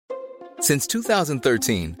Since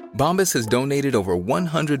 2013, Bombas has donated over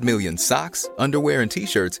 100 million socks, underwear, and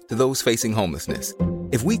T-shirts to those facing homelessness.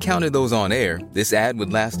 If we counted those on air, this ad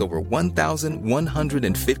would last over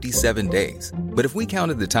 1,157 days. But if we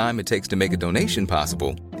counted the time it takes to make a donation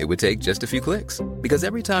possible, it would take just a few clicks. Because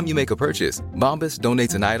every time you make a purchase, Bombas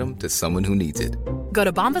donates an item to someone who needs it. Go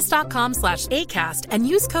to bombas.com/ACAST and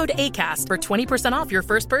use code ACAST for 20% off your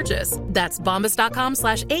first purchase. That's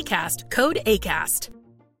bombas.com/ACAST, code ACAST.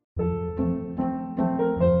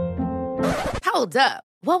 Hold up.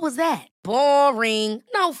 What was that? Boring.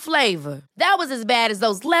 No flavor. That was as bad as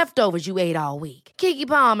those leftovers you ate all week. Keke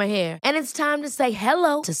Palmer here, and it's time to say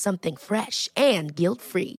hello to something fresh and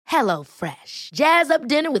guilt-free. Hello Fresh. Jazz up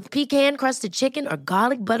dinner with pecan-crusted chicken or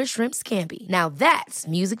garlic butter shrimp scampi. Now that's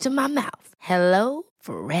music to my mouth. Hello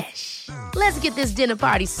Fresh. Let's get this dinner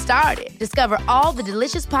party started. Discover all the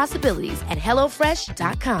delicious possibilities at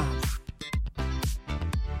hellofresh.com.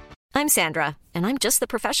 I'm Sandra, and I'm just the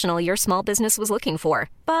professional your small business was looking for.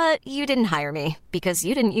 But you didn't hire me because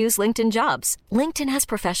you didn't use LinkedIn Jobs. LinkedIn has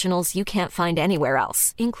professionals you can't find anywhere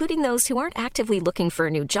else, including those who aren't actively looking for a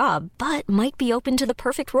new job, but might be open to the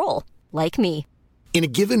perfect role, like me. In a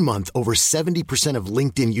given month, over 70% of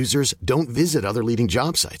LinkedIn users don't visit other leading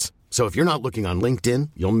job sites. So if you're not looking on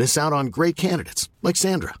LinkedIn, you'll miss out on great candidates, like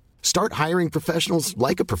Sandra. Start hiring professionals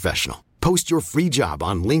like a professional. Post your free job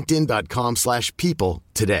on linkedin.com/people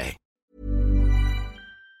today.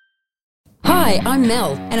 Hi, I'm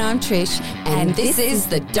Mel. And I'm Trish. And this is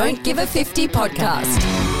the Don't Give a 50 podcast.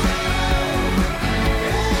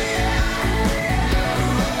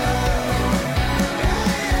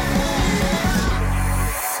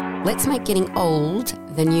 Let's make getting old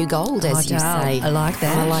the new gold, as you say. I like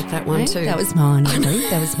that. I like that one too. That was mine.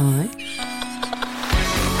 That was mine.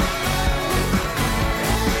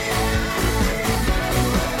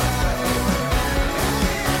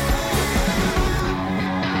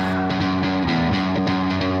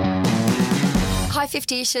 Hi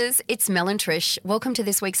 50ishers, it's Mel and Trish. Welcome to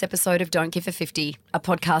this week's episode of Don't Give a 50, a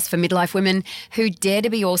podcast for midlife women who dare to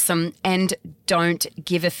be awesome and don't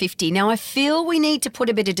give a 50. Now, I feel we need to put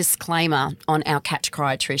a bit of disclaimer on our catch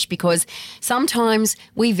cry, Trish, because sometimes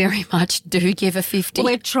we very much do give a 50.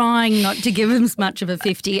 We're trying not to give as much of a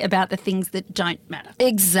 50 about the things that don't matter.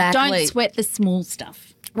 Exactly. Don't sweat the small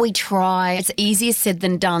stuff. We try. It's easier said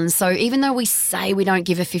than done. So even though we say we don't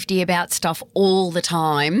give a 50 about stuff all the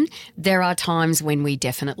time, there are times when we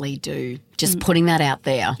definitely do. Just putting that out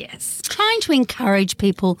there. Yes. Trying to encourage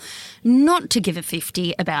people not to give a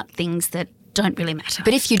 50 about things that don't really matter.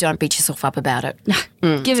 But if you don't, beat yourself up about it. No,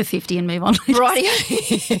 give a 50 and move on. Right.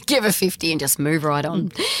 Give a 50 and just move right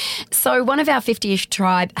on. So one of our 50-ish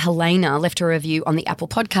tribe, Helena, left a review on the Apple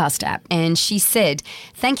Podcast app, and she said,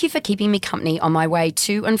 "Thank you for keeping me company on my way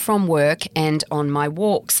to and from work and on my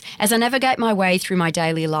walks. As I navigate my way through my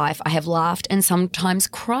daily life, I have laughed and sometimes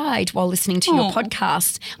cried while listening to your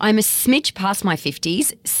podcast. I'm a smidge past my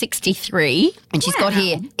 50s, 63, and she's got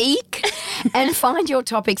here, eek, and find your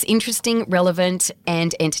topics interesting, relevant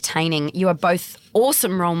and entertaining. You are both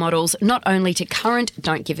awesome role models, not only to current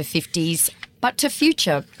Don't Give a 50s, but to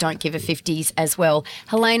future Don't Give a 50s as well.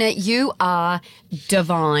 Helena, you are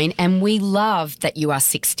divine, and we love that you are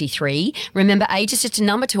 63. Remember, age is just a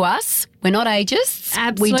number to us. We're not ageist.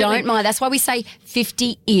 Absolutely. We don't mind. That's why we say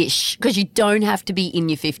 50-ish, because you don't have to be in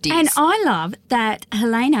your 50s. And I love that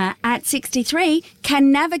Helena at 63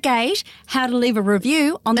 can navigate how to leave a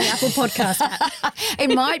review on the Apple Podcast app.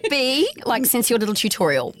 It might be like since your little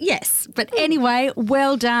tutorial. Yes, but anyway,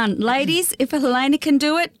 well done. Ladies, if Helena can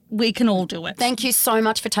do it, we can all do it. Thank you so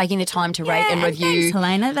much for taking the time to rate and review. Thanks,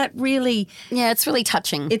 Helena. That really... Yeah, it's really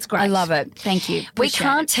touching. It's great. I love it. Thank you. We Appreciate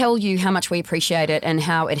can't it. tell you how much we appreciate it and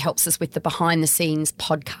how it helps us with the behind-the-scenes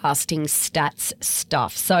podcasting stats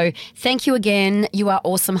stuff. So thank you again. You are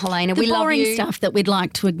awesome, Helena. The we love boring you. stuff that we'd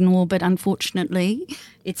like to ignore, but unfortunately,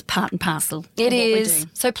 it's part and parcel. It of what we're is. doing.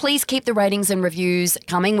 So please keep the ratings and reviews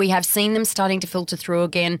coming. We have seen them starting to filter through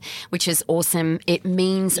again, which is awesome. It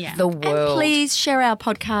means the world. And please share our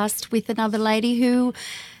podcast with another lady who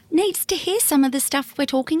needs to hear some of the stuff we're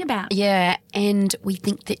talking about. Yeah, and we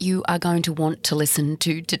think that you are going to want to listen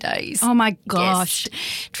to today's. Oh my gosh.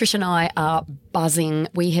 guest. Trish and I are buzzing.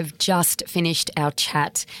 We have just finished our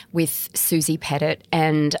chat with Susie Pettit,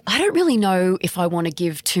 and I don't really know if I want to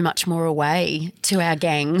give too much more away to our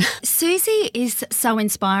gang. Susie is so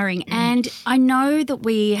inspiring, and I know that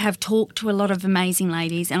we have talked to a lot of amazing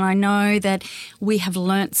ladies, and I know that we have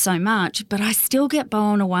learnt so much, but I still get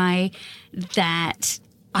blown away that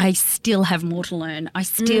I still have more to learn. I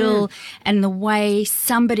still, and the way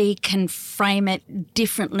somebody can frame it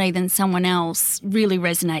differently than someone else really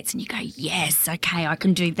resonates, and you go, yes, okay, I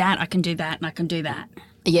can do that, I can do that, and I can do that.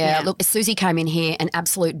 Yeah, look, Susie came in here, an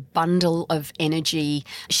absolute bundle of energy.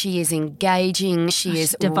 She is engaging. She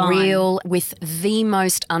is divine. Real with the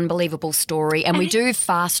most unbelievable story. And we do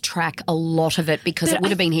fast track a lot of it because it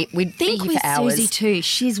would have been here. We'd be here for hours. Susie too,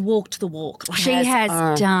 she's walked the walk. She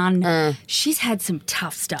has done, she's had some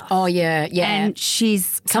tough stuff. Oh, yeah, yeah. And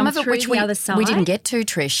she's some come of it through which the we, other side. we didn't get to,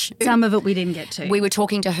 Trish. Some of it we didn't get to. We were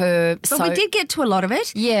talking to her. But we did get to a lot of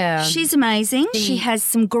it. Yeah. She's amazing. She has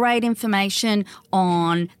some great information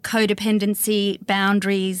on codependency,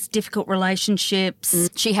 boundaries, difficult relationships.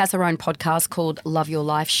 She has her own podcast called Love Your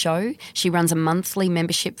Life Show. She runs a monthly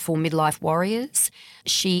membership for midlife warriors.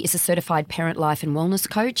 She is a certified parent life and wellness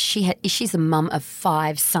coach. She's a mum of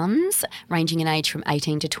 5 sons, ranging in age from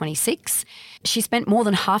 18 to 26. She spent more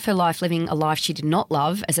than half her life living a life she did not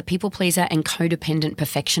love as a people pleaser and codependent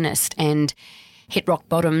perfectionist, and hit rock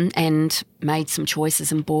bottom and made some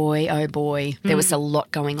choices, and boy, oh boy, there was a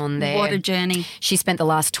lot going on there. What a journey. She spent the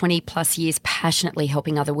last 20 plus years passionately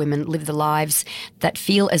helping other women live the lives that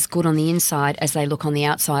feel as good on the inside as they look on the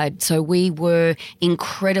outside. So we were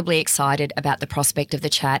incredibly excited about the prospect of the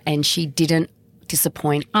chat, and she didn't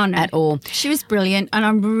disappoint at all. She was brilliant, and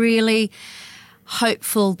I'm really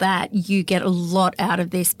hopeful that you get a lot out of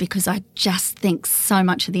this, because I just think so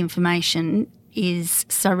much of the information is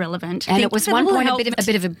so relevant. And it was one point a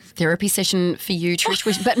bit of a therapy session for you,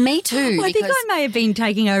 Trish, but me too. I think I may have been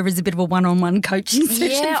taking over as a bit of a one-on-one coaching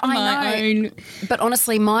session for my own. But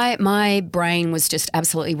honestly, my brain was just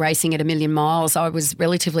absolutely racing at a million miles. I was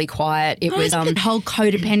relatively quiet. It was the whole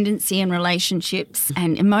codependency in relationships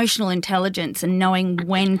and emotional intelligence and knowing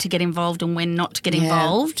when to get involved and when not to get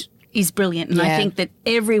involved is brilliant. And I think that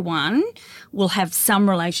everyone will have some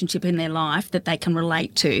relationship in their life that they can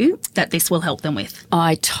relate to that this will help them with.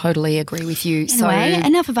 I totally agree with you. Anyway,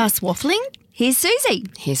 enough of us waffling. Here's Susie.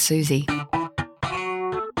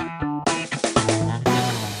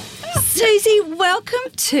 Susie,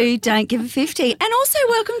 welcome to Don't Give a 50, and also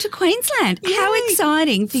welcome to Queensland. Yay. How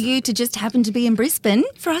exciting for you to just happen to be in Brisbane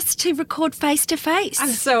for us to record face-to-face. I'm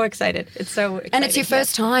so excited. It's so exciting. And it's your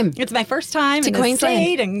first time. It's my first time in Queensland. the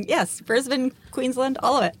state, and yes, Brisbane, Queensland,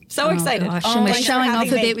 all of it. So excited. Gosh, and we're showing off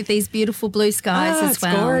a bit with these beautiful blue skies as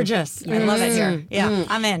well. It's gorgeous. I love it here. Yeah,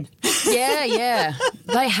 I'm in. Yeah.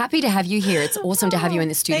 They're happy to have you here. It's awesome to have you in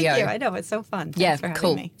the studio. Thank you. I know. It's so fun. Yeah, Thanks for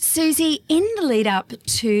cool. having me. Susie, in the lead up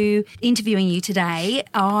to interviewing you today,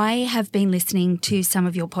 I have been listening to some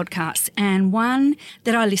of your podcasts, and one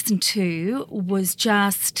that I listened to was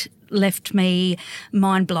just left me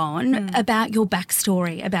mind blown about your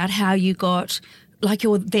backstory, about how you got like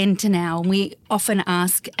your then to now. And we often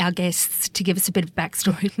ask our guests to give us a bit of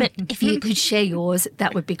backstory, but if you could share yours,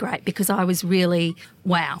 that would be great, because I was really,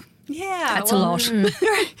 wow. Yeah. That's a lot.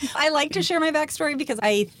 I like to share my backstory because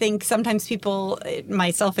I think sometimes people,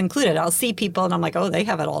 myself included, I'll see people and I'm like, oh, they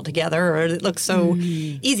have it all together, or it looks so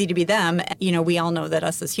easy to be them. You know, we all know that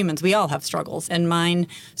us as humans, we all have struggles. And mine,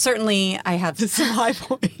 certainly I have some high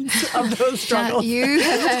points of those struggles.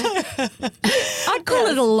 I'd call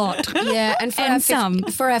it a lot. Yeah, and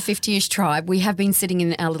for our 50-ish tribe, we have been sitting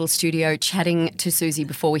in our little studio chatting to Susie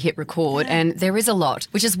before we hit record, and there is a lot,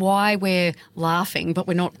 which is why we're laughing, but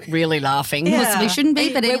we're not really laughing. We shouldn't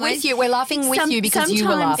be, but we're with you. We're laughing with you because you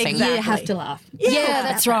were laughing. Exactly. You have to laugh. Yeah,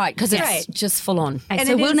 that's right, because it's just full on. And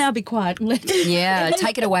so we'll now be quiet. Yeah,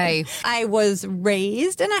 take it away. I was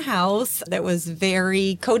raised in a house that was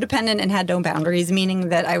very codependent and had no boundaries, meaning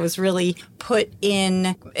that I was really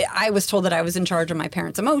I was told that I was in charge of my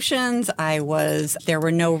parents' emotions. There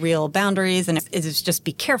were no real boundaries, and it was just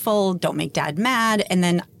be careful, don't make dad mad. And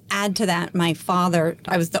then add to that, my father,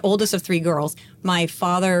 I was the oldest of 3 girls. My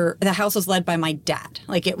father, the house was led by my dad.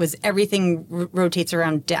 Like it was, everything rotates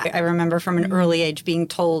around dad. I remember from an early age being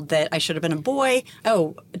told that I should have been a boy.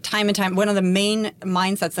 Oh, time and time. One of the main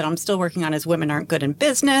mindsets that I'm still working on is women aren't good in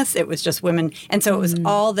business. It was just women. And so it was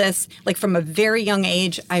all this, like from a very young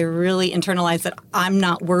age, I really internalized that I'm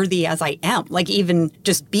not worthy as I am. Like even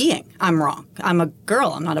just being, I'm wrong. I'm a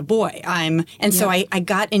girl. I'm not a boy. So I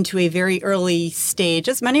got into a very early stage,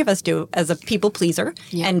 as many of us do, as a people pleaser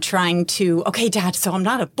and trying to, okay, Dad, so I'm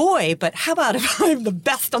not a boy, but how about if I'm the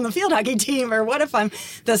best on the field hockey team? Or what if I'm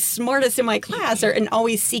the smartest in my class? And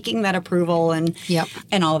always seeking that approval and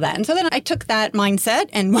all of that. And so then I took that mindset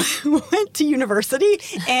and went to university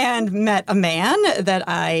and met a man that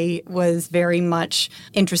I was very much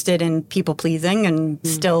interested in people pleasing and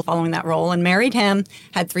still following that role, and married him,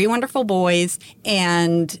 had 3 wonderful boys,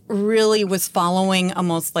 and really was following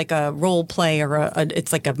almost like a role play or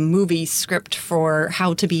it's like a movie script for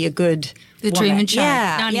how to be a good The Truman Show.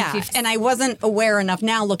 Yeah. And I wasn't aware enough.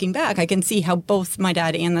 Now looking back, I can see how both my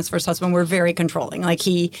dad and this first husband were very controlling. Like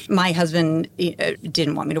my husband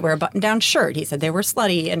didn't want me to wear a button-down shirt. He said they were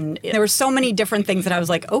slutty. And there were so many different things that I was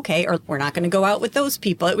like, okay, or we're not going to go out with those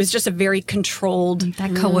people. It was just a very controlled.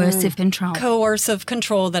 That coercive control. Coercive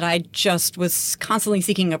control that I just was constantly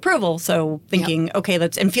seeking approval. So thinking, okay,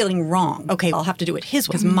 and feeling wrong. Okay, I'll have to do it his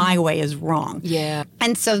way because my way is wrong. Yeah.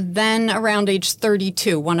 And so then around age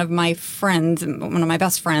 32, one of my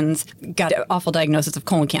best friends got an awful diagnosis of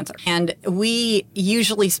colon cancer. And we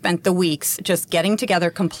usually spent the weeks just getting together,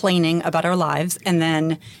 complaining about our lives, and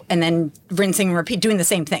then rinsing and repeat, doing the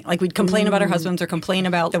same thing. Like we'd complain about our husbands or complain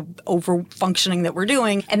about the over-functioning that we're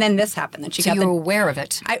doing. And then this happened. That you were aware of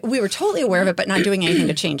it. We were totally aware of it, but not doing anything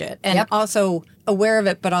to change it. And also aware of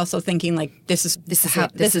it, but also thinking like, this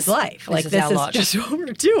is life. Like this is just what we're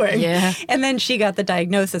doing. Yeah. And then she got the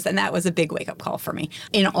diagnosis, and that was a big wake-up call for me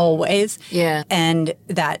in all ways. Yeah. And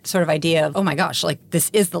that sort of idea of, oh my gosh, like this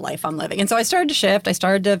is the life I'm living. And so I started to shift. I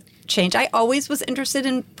started to change. I always was interested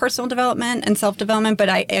in personal development and self-development, but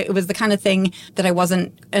it was the kind of thing that I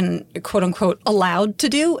wasn't, quote unquote, allowed to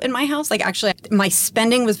do in my house. Like actually, my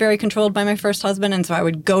spending was very controlled by my first husband. And so I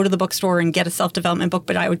would go to the bookstore and get a self-development book,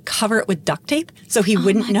 but I would cover it with duct tape so he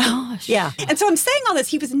wouldn't know. Gosh. Yeah. And so I'm saying all this.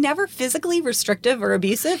 He was never physically restrictive or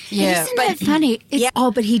abusive. Yeah. Isn't that funny?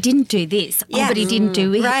 Oh, but he didn't do this. Oh, but he didn't do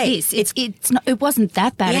this. It's not, it wasn't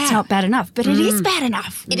that bad. It's not bad enough. But it is bad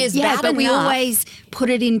enough. It is bad enough. But we always put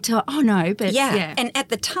it into, oh no, but yeah. And at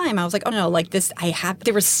the time I was like, oh no, like this,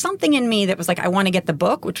 there was something in me that was like, I want to get the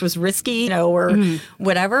book, which was risky, or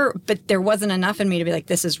whatever. But there wasn't enough in me to be like,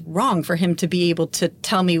 this is wrong for him to be able to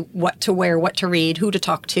tell me what to wear, what to read, who to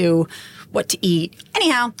talk to, what to eat.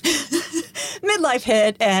 Anyhow, midlife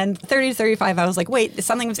hit, and 30 to 35, I was like, wait,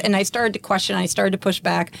 something was, and I started to question, I started to push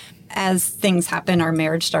back. As things happened, our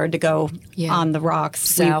marriage started to go on the rocks.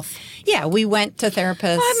 South. We went to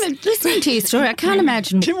therapists. I'm listening to your story. I can't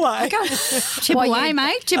imagine. Why? Chip away,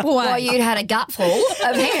 mate. Chip away. Well, you'd had a gutful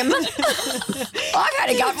of him. I've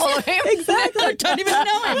had a gutful of him. Exactly. I don't even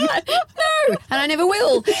know him. No, and I never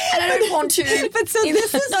will. And I don't want to. But so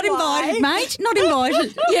this is not invited, mate. Not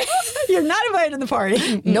invited. Yeah. You're not invited to the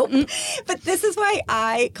party. Nope. But this is why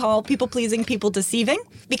I call people pleasing people deceiving,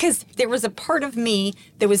 because there was a part of me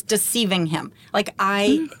that was deceiving him. Like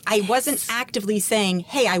I wasn't actively saying,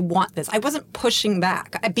 hey, I want this. I wasn't pushing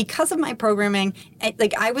back. Because of my programming,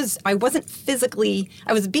 I wasn't physically,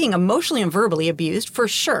 I was being emotionally and verbally abused for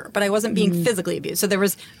sure, but I wasn't being physically abused. So there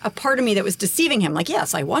was a part of me that was deceiving him. Like,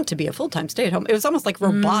 yes, I want to be a full-time stay-at-home. It was almost like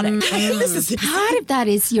robotic. Part of that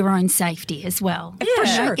is your own safety as well. For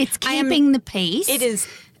sure. It's keeping the peace. It is.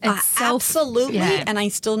 Absolutely. Yeah. And I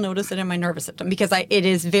still notice it in my nervous system because it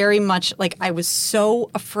is very much like I was so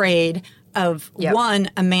afraid of one,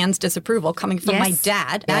 a man's disapproval coming from my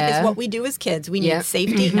dad. That is what we do as kids. We need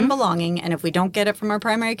safety and belonging, and if we don't get it from our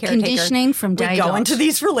primary caretaker, conditioning from day we go into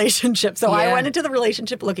these relationships. So I went into the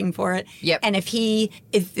relationship looking for it. And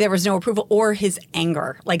if there was no approval or his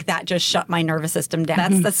anger, like that just shut my nervous system down.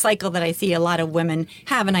 That's the cycle that I see a lot of women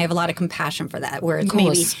have, and I have a lot of compassion for that, where it's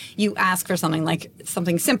maybe you ask for something like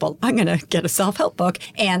something simple. I'm going to get a self-help book,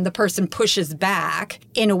 and the person pushes back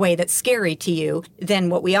in a way that's scary to you. Then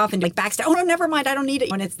what we often backstab. Oh, no, never mind. I don't need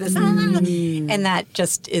it. When it's this, and that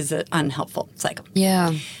just is an unhelpful cycle.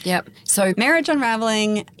 Yeah. Yep. So marriage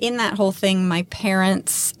unraveling, in that whole thing, my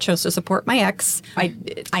parents chose to support my ex.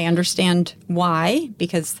 I understand why,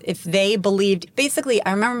 because if they believed, basically,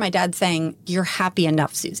 I remember my dad saying, "You're happy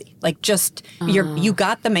enough, Susie. Like just you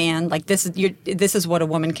got the man. Like this is what a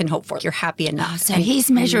woman can hope for. You're happy enough." So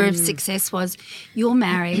his measure of success was, you're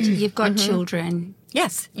married, you've got children.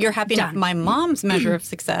 Yes, you're happy enough. My mom's measure of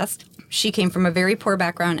success, she came from a very poor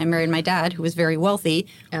background and married my dad, who was very wealthy,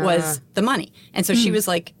 was the money. And so she was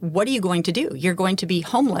like, what are you going to do? You're going to be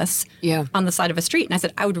homeless on the side of a street. And I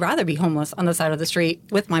said, I would rather be homeless on the side of the street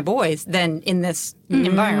with my boys than in this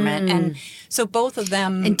environment. And so both of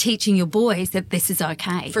them... And teaching your boys that this is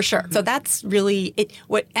okay. For sure. So that's really...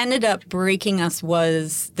 What ended up breaking us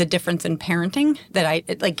was the difference in parenting. That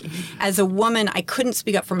as a woman, I couldn't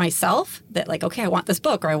speak up for myself. That okay, I want this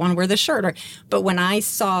book, or I want to wear this shirt. But when I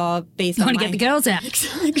saw based You on want to get the girls out.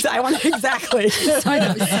 I want to, exactly. Sorry,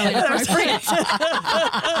 that was so inappropriate.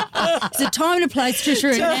 It's a time and a place,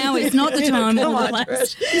 Trisha, and now is not the time or the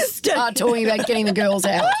place. Start talking about getting the girls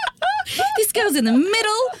out. This girl's in the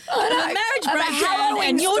middle of a marriage breakdown,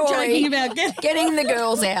 and you're joking about getting the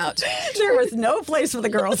girls out. There was no place for the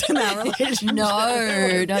girls in that relationship. No,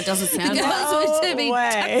 it doesn't sound The girls like were to be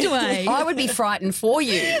tucked away. I would be frightened for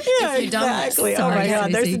you if you'd done this. Exactly. Oh my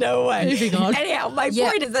God, there's no way. Moving on. Anyhow, my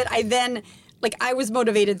point is that I then... I was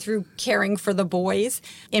motivated through caring for the boys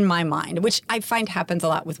in my mind, which I find happens a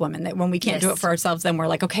lot with women, that when we can't do it for ourselves, then we're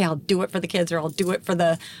like, okay, I'll do it for the kids or I'll do it for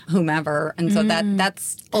the whomever. And so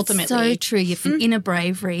that's ultimately... so true. You have an inner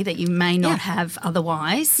bravery that you may not have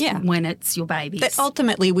otherwise when it's your babies. That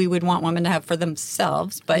ultimately we would want women to have for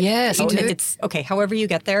themselves. But it's, okay, however you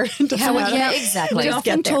get there. Exactly. We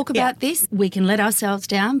often talk about this. We can let ourselves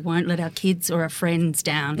down, won't let our kids or our friends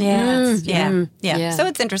down. Yeah. So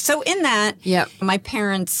it's interesting. So in that... Yeah. My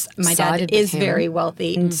dad is very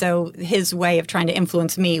wealthy. And so his way of trying to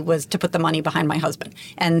influence me was to put the money behind my husband.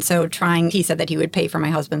 And so he said that he would pay for my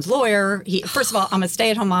husband's lawyer. First of all, I'm a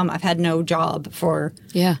stay-at-home mom. I've had no job for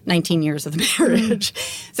 19 years of the marriage.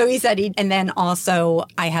 So he said and then also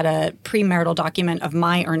I had a premarital document of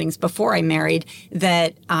my earnings before I married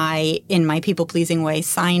that I, in my people-pleasing way,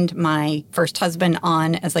 signed my first husband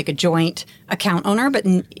on as like a joint account owner, but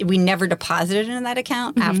we never deposited into that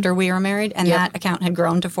account after we were married. And that account had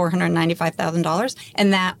grown to $495,000.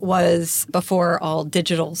 And that was before all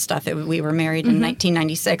digital stuff. We were married in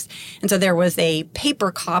 1996. And so there was a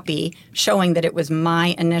paper copy showing that it was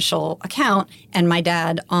my initial account. And my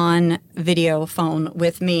dad on video phone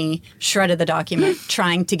with me shredded the document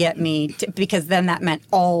trying to get me to, because then that meant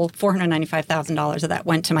all $495,000 of that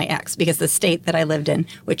went to my ex, because the state that I lived in,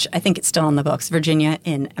 which I think it's still on the books, Virginia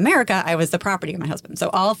in America, I was the property of my husband. So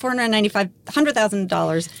all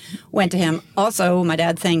 $100,000 went to him. Also, my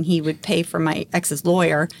dad saying he would pay for my ex's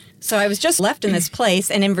lawyer. So I was just left in this place.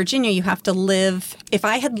 And in Virginia, you have to live. If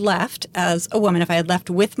I had left as a woman, if I had left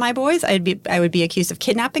with my boys, I would be accused of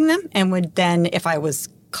kidnapping them, and would then, if I was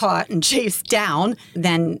caught and chased down,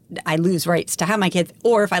 then I lose rights to have my kids.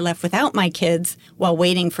 Or if I left without my kids while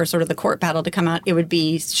waiting for sort of the court battle to come out, it would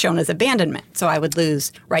be shown as abandonment. So I would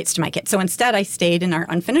lose rights to my kids. So instead, I stayed in our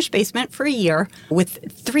unfinished basement for a year with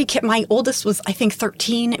 3 kids. My oldest was, I think,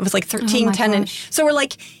 13. It was like 13, 10. And so we're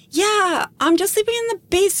like, yeah, I'm just sleeping in the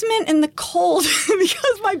basement in the cold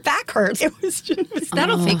because my back hurts.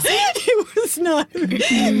 That'll fix it. It was not a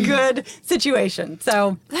good situation.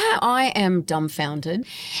 So I am dumbfounded.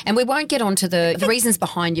 And we won't get on to the reasons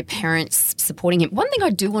behind your parents supporting him. One thing I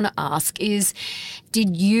do want to ask is,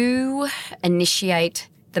 did you initiate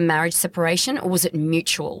the marriage separation, or was it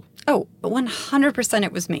mutual? Oh, 100%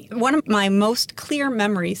 it was me. One of my most clear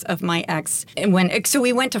memories of my ex, so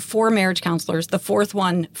we went to 4 marriage counselors. The 4th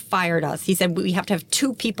one fired us. He said, we have to have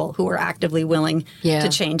 2 people who are actively willing to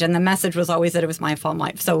change. And the message was always that it was my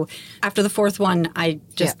fault. So after the 4th one, I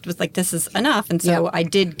just was like, this is enough. And so I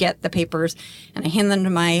did get the papers and I handed them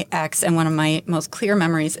to my ex. And one of my most clear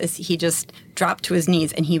memories is he just dropped to his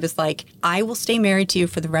knees and he was like, I will stay married to you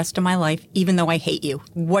for the rest of my life, even though I hate you.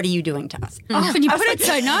 What are you doing to us? Oh, and you put it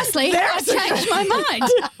so nicely. I changed my mind.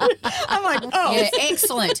 I'm like, oh. Yeah,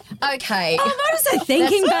 excellent. Okay. Oh, what was I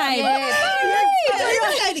thinking, babe?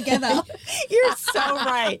 Let's stay together. You're so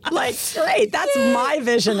right. Like, great. That's my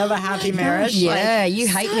vision of a happy marriage. Yeah, you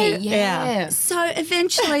hate me. Yeah. So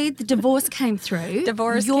eventually the divorce came through.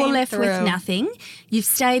 Divorce You're came left through. with nothing. You've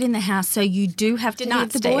stayed in the house, so you do have to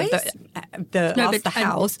leave the boys? The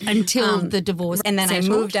house. Until the divorce. And then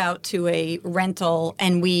settled. I moved out to a rental,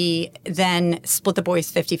 and we then split the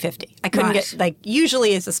boys 50-50. I couldn't get,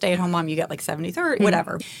 usually as a stay-at-home mom, you get 70-30,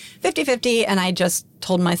 whatever. 50-50, and I just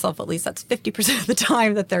told myself at least that's 50% of the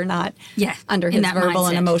time that they're not under his verbal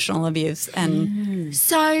and emotional abuse. And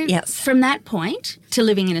so from that point to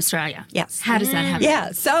living in Australia. Yes. How does that happen?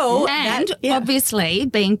 Yeah. So obviously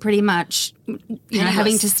being pretty much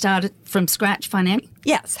having to start from scratch financially.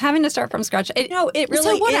 Yes, having to start from scratch. It really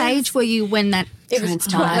So what is. age were you when that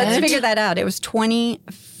transpired? Let's figure that out. It was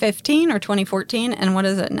 2015 or 2014, and what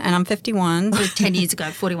is it? And I'm 51. 10 years ago,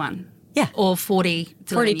 41. Yeah. Or 42.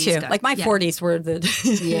 Like my 40s were the...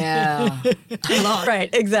 a lot. Right,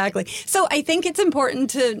 exactly. So I think it's important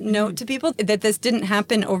to note to people that this didn't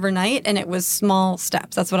happen overnight, and it was small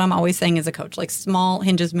steps. That's what I'm always saying as a coach. Like small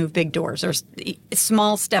hinges move big doors, or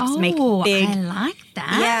small steps make big I like that.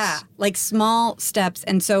 that. Yeah, like small steps.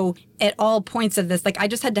 And so at all points of this, like I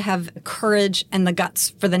just had to have courage and the guts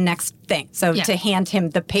for the next thing. So to hand him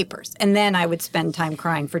the papers. And then I would spend time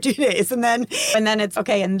crying for 2 days. And then it's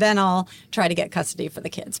okay. And then I'll try to get custody for the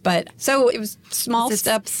kids. But so it was small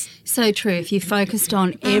steps. So true. If you focused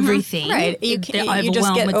on everything, right, you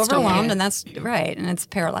just get overwhelmed, and that's right, and it's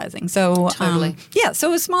paralyzing. So Totally. So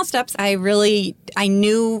it was small steps. I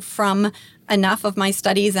knew from enough of my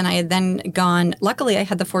studies, and I had then gone, luckily I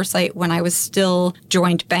had the foresight when I was still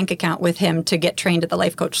joint bank account with him to get trained at the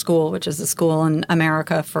Life Coach School, which is a school in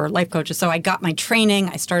America for life coaches. So I got my training.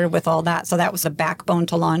 I started with all that. So that was the backbone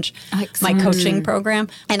to launch my coaching program.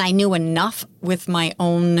 And I knew enough with my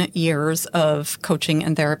own years of coaching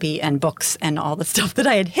and therapy and books and all the stuff that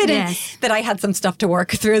I had hidden that I had some stuff to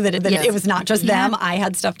work through, that it was not just them. I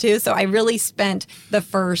had stuff too. So I really spent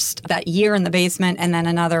that year in the basement and then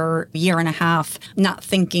another year and a half not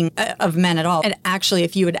thinking of men at all. And actually,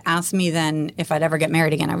 if you had asked me then if I'd ever get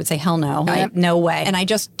married again, I would say, hell no. No way. And I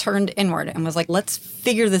just turned inward and was like, let's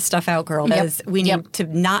figure this stuff out, girl. Because we need to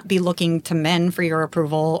not be looking to men for your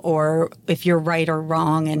approval or if you're right or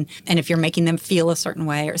wrong and if you're making them feel a certain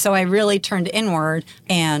way. So I really turned inward,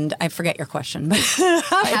 and I forget your question. But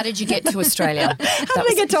how did you get to Australia? How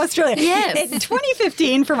did I get to Australia? Yes. In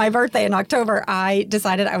 2015, for my birthday in October, I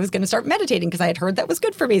decided I was going to start meditating because I had heard that was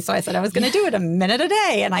good for me. So I said I was going to do it a minute a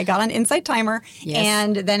day, and I got on Insight Timer.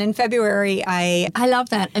 And then in February, I love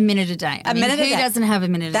that, a minute a day. A minute a day. Who doesn't have a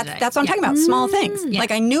minute a day? That's what I'm talking about, small things.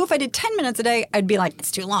 Like I knew if I did 10 minutes a day, I'd be like,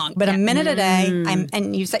 it's too long. But a minute a day,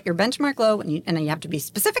 and you set your benchmark low, and you have to be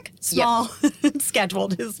specific, small,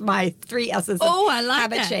 scheduled is my 3 S's of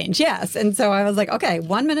habit change. Yes. And so I was like, okay,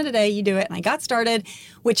 1 minute a day, you do it. And I got started,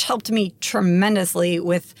 which helped me tremendously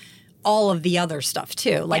with all of the other stuff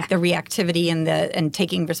too, like the reactivity and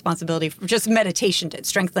taking responsibility for just meditation,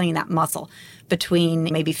 strengthening that muscle between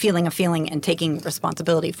maybe feeling a feeling and taking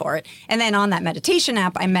responsibility for it. And then on that meditation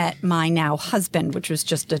app, I met my now husband, which was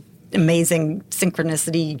just an amazing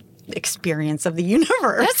synchronicity experience of the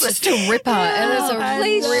universe. That's just a ripper.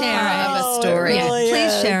 Please share a story. Really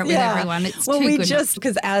please share it with everyone. It's well, too we good. just,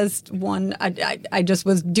 because as one, I just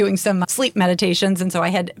was doing some sleep meditations, and so I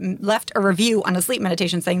had left a review on a sleep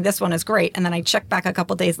meditation saying this one is great, and then I checked back a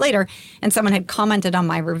couple days later, and someone had commented on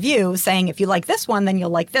my review saying if you like this one, then you'll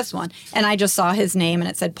like this one. And I just saw his name, and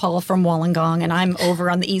it said Paul from Wollongong, and I'm over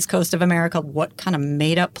on the east coast of America. What kind of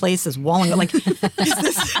made-up place is Wollongong? Like, is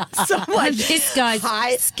this someone? This guy's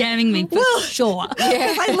scamming me for sure.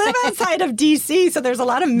 I live outside of D.C., so there's a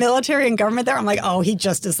lot of military and government there. I'm like, oh, he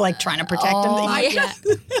just is like trying to protect him.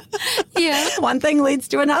 One thing leads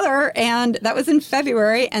to another. And that was in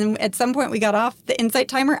February. And at some point we got off the Insight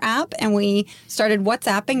Timer app and we started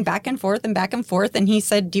WhatsApping back and forth. And he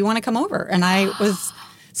said, do you want to come over? And I was...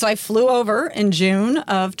 So I flew over in June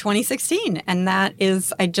of 2016, and that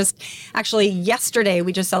is, actually yesterday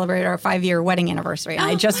we just celebrated our 5-year wedding anniversary, and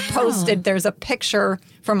I just posted, there's a picture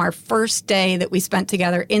from our first day that we spent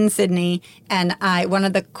together in Sydney, and one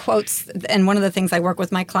of the quotes, and one of the things I work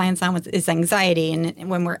with my clients on is anxiety, and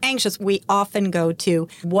when we're anxious, we often go to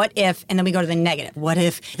what if, and then we go to the negative. What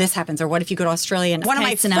if this happens, or what if you go to Australia? And one of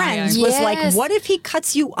my friends was like, what if he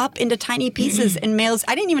cuts you up into tiny pieces and mails?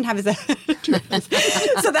 I didn't even have his address.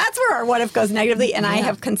 So that's where our what if goes negatively. And I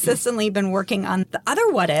have consistently been working on the other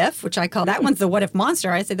what if, which I call, that one's the what if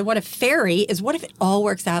monster. I say the what if fairy is what if it all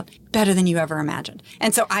works out better than you ever imagined.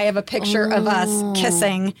 And so I have a picture of us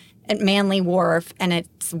kissing at Manly Wharf, and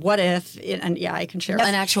it's what if, and I can share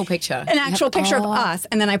an actual picture. An actual picture of us.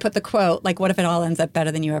 And then I put the quote, like, what if it all ends up better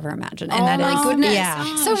than you ever imagined? And that is, my goodness.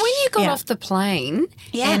 Yeah. So when you got off the plane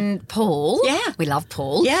and Paul, we love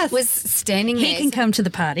Paul, was standing there. He can come to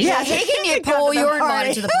the party. Yeah, Paul, you're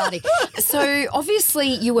invited to the party. So obviously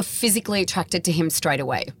you were physically attracted to him straight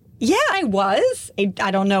away. Yeah, I was.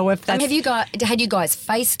 I don't know if that's... Had you guys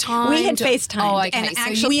FaceTimed? We had FaceTimed. Oh, okay. And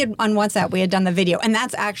actually, we had, on WhatsApp, we had done the video. And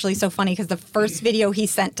that's actually so funny because the first video he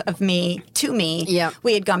sent of me to me,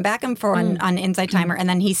 we had gone back and forth on Insight Timer. And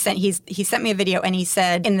then he sent me a video, and he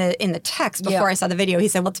said in the text before I saw the video, he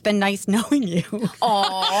said, well, it's been nice knowing you.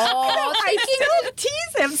 Oh, I still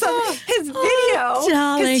tease him. So his video,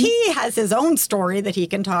 because he has his own story that he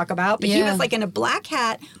can talk about. But he was like in a black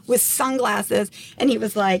hat with sunglasses, and he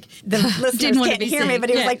was like, the listeners can't hear me, but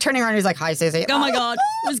he was like turning around and he was like, hi, Susie. Oh my God,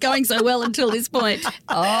 it was going so well until this point. And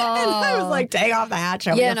I was like, take off the hat.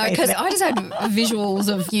 Because I just had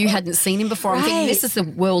visuals of you hadn't seen him before. I'm thinking this is the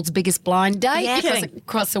world's biggest blind date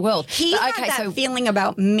across the world. He had that feeling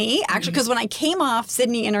about me, actually, because when I came off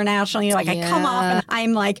Sydney International, I come off and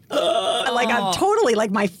I'm like, I'm totally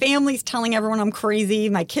like, my family's telling everyone I'm crazy.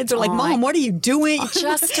 My kids are like, Mom, what are you doing?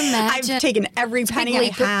 Just imagine. I've taken every penny I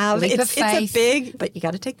have. It's a big, but you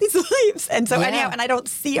got to take these leaps. And so anyhow, and I don't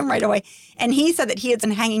see him right away. And he said that he had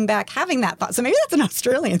been hanging back having that thought. So maybe that's an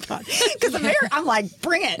Australian thought. Because I'm like,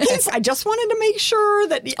 bring it. I just wanted to make sure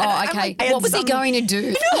that. Okay. What was he going to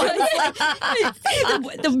do?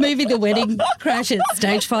 The movie The Wedding Crashes,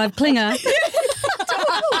 stage 5 clinger.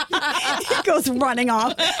 He goes running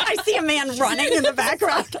off. I see a man running in the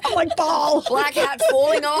background. I'm like, ball. Black hat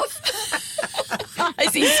falling off.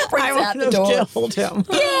 As he sprints out the door. Killed him.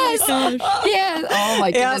 Yes. Yeah. Oh,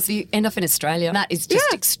 my goodness. You end up in Australia. That is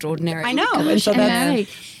just extraordinary. I know. And so that's...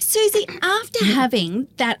 Susie, after having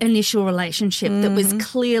that initial relationship that was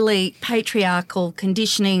clearly patriarchal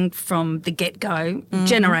conditioning from the get-go,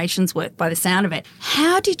 generations worth by the sound of it,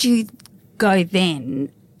 how did you go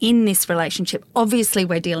then in this relationship? Obviously,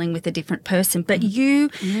 we're dealing with a different person, but you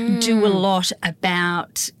do a lot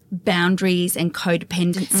about boundaries and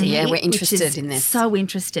codependency. Yeah, we're interested in this. So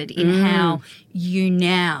interested in how you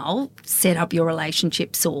now set up your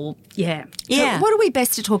relationships or, Yeah. So what are we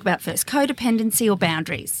best to talk about first, codependency or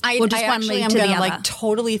boundaries? Or just one lead to the other? Like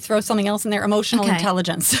totally throw something else in there, emotional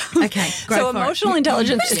intelligence. Okay, so emotional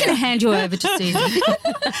intelligence. I'm just going to hand you over to Susie.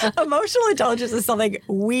 Emotional intelligence is something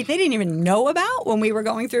they didn't even know about when we were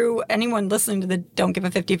going through, anyone listening to the Don't Give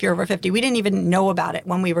a 50 if you're over 50, we didn't even know about it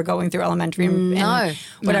when we were going through elementary and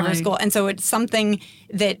whatever school. And so it's something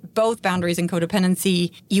that both boundaries and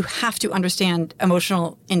codependency, you have to understand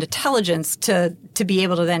emotional intelligence to be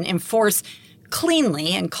able to then enforce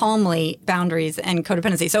cleanly and calmly boundaries and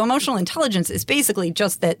codependency. So emotional intelligence is basically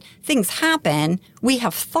just that things happen, we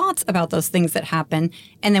have thoughts about those things that happen,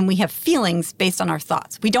 and then we have feelings based on our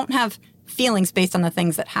thoughts. We don't have feelings based on the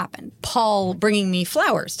things that happen. Paul bringing me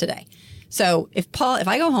flowers today. So if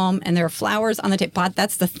I go home and there are flowers on the table,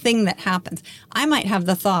 that's the thing that happens. I might have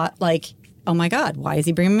the thought like, oh my God, why is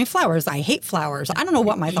he bringing me flowers? I hate flowers. I don't know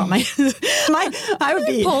what my thought I would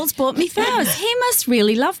be. Paul's bought me flowers. He must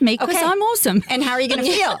really love me because I'm awesome. And how are you going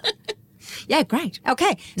to feel? Yeah, great.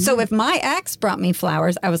 Okay. So if my ex brought me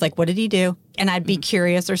flowers, I was like, what did he do? And I'd be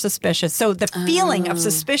curious or suspicious. So the feeling of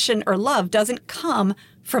suspicion or love doesn't come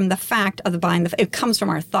from the fact of the buying. It comes from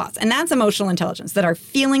our thoughts. And that's emotional intelligence, that our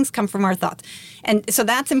feelings come from our thoughts. And so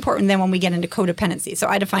that's important then when we get into codependency. So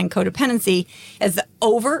I define codependency as the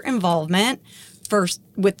over-involvement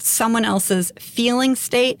with someone else's feeling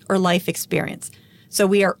state or life experience. So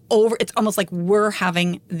we are it's almost like we're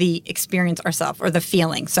having the experience ourselves or the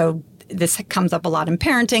feeling. So this comes up a lot in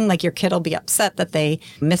parenting, like your kid will be upset that they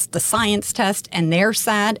missed the science test and they're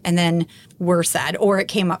sad and then we're sad. Or it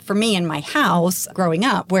came up for me in my house growing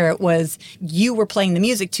up where it was you were playing the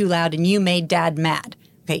music too loud and you made Dad mad.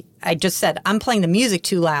 Okay, I just said, I'm playing the music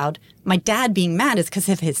too loud. My dad being mad is because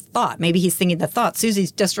of his thought. Maybe he's thinking the thought,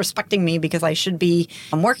 Susie's disrespecting me because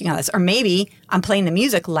I'm working on this. Or maybe I'm playing the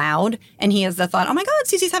music loud and he has the thought, oh my God,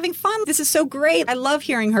 Susie's having fun. This is so great. I love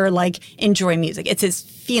hearing her enjoy music. It's his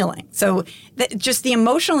feeling. So just the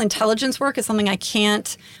emotional intelligence work is something I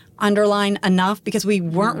can't underline enough because we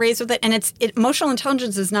weren't raised with it. And emotional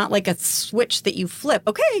intelligence is not like a switch that you flip.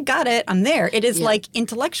 Okay, got it. I'm there. It is like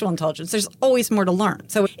intellectual intelligence. There's always more to learn.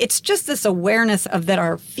 So it's just this awareness of that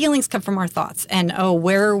our feelings come from our thoughts. And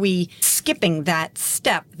where are we skipping that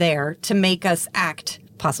step there to make us act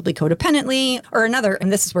possibly codependently or another.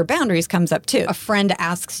 And this is where boundaries comes up too. A friend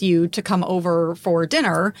asks you to come over for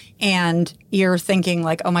dinner and you're thinking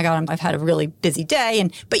like, oh my God, I've had a really busy day.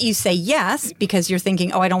 But you say yes because you're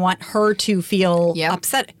thinking, oh, I don't want her to feel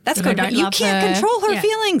upset. That's good. You can't control her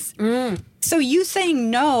feelings. So you saying,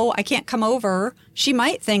 no, I can't come over, she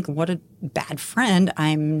might think, what a bad friend,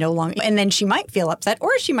 I'm no longer. And then she might feel upset,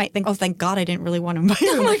 or she might think, oh, thank God I didn't really want to invite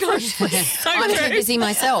her. Oh my gosh. I'm too busy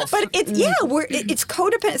myself. But it's, it's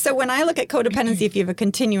codependent. So when I look at codependency, if you have a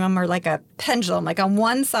continuum or like a pendulum, like on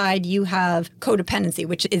one side you have codependency,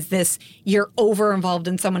 which is this, you're over involved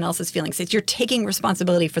in someone else's feelings. It's you're taking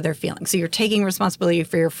responsibility for their feelings. So you're taking responsibility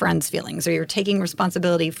for your friend's feelings, or you're taking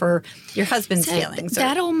responsibility for your husband's feelings.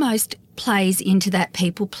 That almost plays into that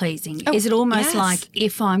people pleasing. Is it almost like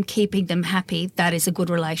if I'm keeping them happy, that is a good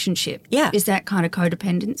relationship? Yeah. Is that kind of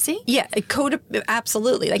codependency? Yeah,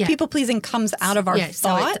 absolutely. Like people pleasing comes out of our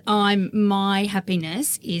thought. So my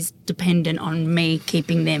happiness is dependent on me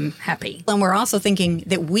keeping them happy. And we're also thinking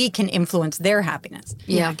that we can influence their happiness.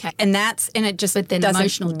 Yeah. Okay. And it just but then doesn't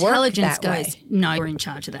emotional work intelligence that goes, way. no, you're in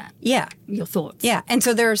charge of that. Yeah. Your thoughts. Yeah. And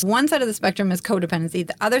so there's one side of the spectrum is codependency.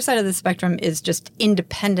 The other side of the spectrum is just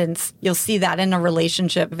independence. You'll see that in a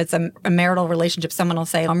relationship. If it's a marital relationship, someone will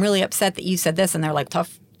say, I'm really upset that you said this. And they're like,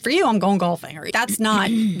 tough For you, I'm going golfing. Or that's not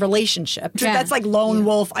relationship. Yeah. That's like lone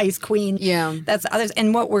wolf, ice queen. Yeah. That's others.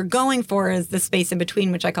 And what we're going for is the space in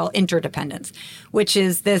between, which I call interdependence, which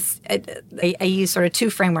is this, I use sort of two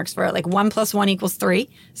frameworks for it. Like 1 + 1 = 3.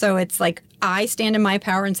 So it's like I stand in my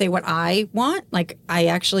power and say what I want. Like I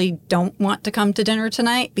actually don't want to come to dinner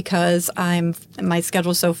tonight because my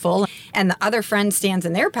schedule's so full. And the other friend stands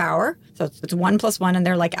in their power. So it's 1 + 1, and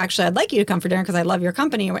they're like, actually, I'd like you to come for dinner because I love your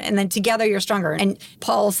company. And then together you're stronger. And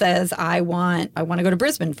Paul says, I want to go to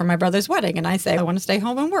Brisbane for my brother's wedding. And I say, I want to stay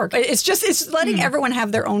home and work. It's letting everyone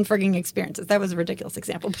have their own frigging experiences. That was a ridiculous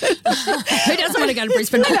example. But Who doesn't want to go to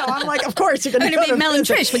Brisbane? I know. I'm like, of course you're going to go to Mel and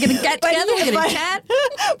Trish. We're going to get together. We're going to chat.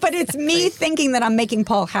 But it's me thinking that I'm making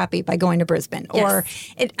Paul happy by going to Brisbane. Yes. Or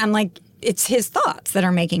I'm like, it's his thoughts that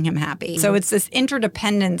are making him happy. So it's this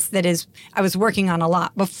interdependence that I was working on a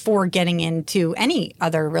lot before getting into any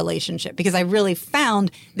other relationship, because I really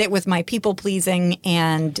found that with my people pleasing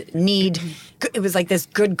and need, it was like this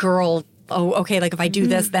good girl, oh, okay, like if I do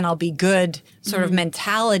this, then I'll be good sort of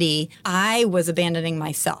mentality. I was abandoning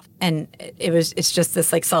myself. And it's just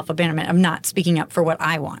this like self-abandonment of not speaking up for what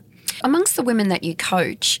I want. Amongst the women that you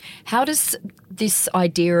coach, how does this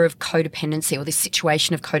idea of codependency or this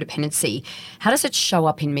situation of codependency, how does it show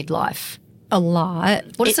up in midlife? A lot.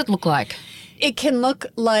 What does it look like? It can look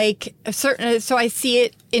like so I see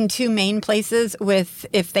it in two main places, with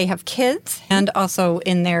if they have kids and also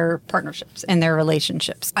in their partnerships and their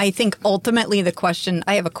relationships. I think ultimately the question,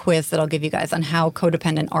 I have a quiz that I'll give you guys on how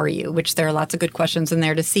codependent are you, which there are lots of good questions in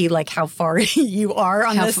there to see like how far you are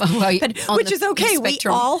on this, which is okay. We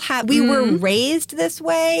all have, we were raised this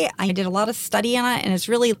way. I did a lot of study on it, and it's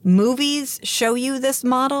really, movies show you this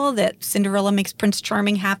model that Cinderella makes Prince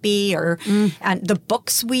Charming happy, or and the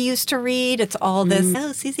books we used to read, it's all this,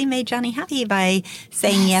 oh, Susie made Johnny happy by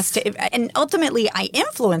saying yes to, and ultimately I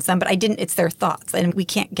influence them, but I didn't, it's their thoughts, and we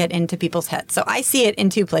can't get into people's heads. So I see it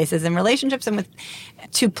in two places, in relationships, and with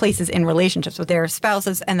two places in relationships with their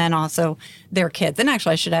spouses and then also their kids. And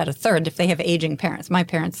actually I should add a third, if they have aging parents. My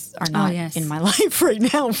parents are not in my life right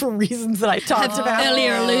now for reasons that I talked about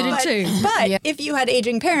earlier alluded to. But if you had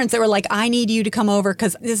aging parents that were like, I need you to come over,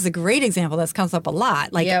 because this is a great example that comes up a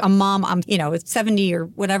lot. Like a mom, a 70 or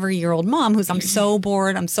whatever year old mom who's, I'm so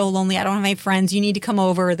bored, I'm so lonely, I don't have any friends, you need to come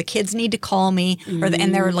over, the kids need to call me,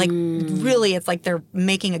 and they're like, really, it's like they're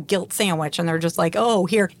making a guilt sandwich, and they're just like, oh,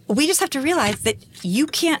 here. We just have to realize that you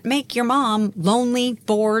can't make your mom lonely,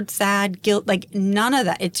 bored, sad, guilt, like none of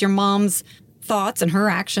that. It's your mom's thoughts and her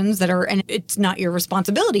actions that are, and it's not your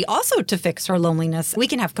responsibility also to fix her loneliness. We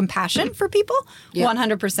can have compassion for people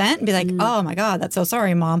 100% and be like, oh my God, that's so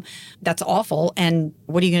sorry, Mom. That's awful. And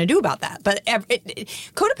what are you going to do about that? But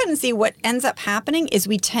codependency, what ends up happening is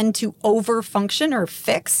we tend to overfunction or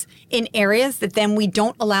fix in areas that then we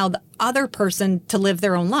don't allow the other person to live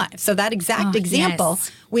their own life. So that exact example,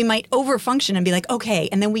 we might overfunction and be like, okay,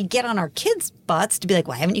 and then we get on our kids' butts to be like,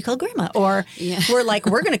 why haven't you called grandma? Or we're like,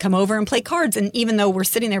 we're going to come over and play cards. And even though we're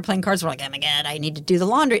sitting there playing cards, we're like, oh my God, I need to do the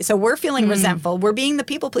laundry. So we're feeling resentful. We're being the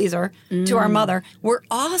people pleaser to our mother. We're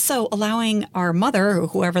also allowing our mother, or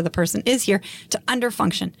whoever the person is here, to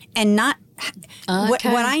underfunction and not. What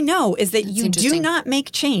I know is that you do not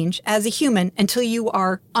make change as a human until you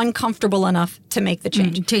are uncomfortable enough to make the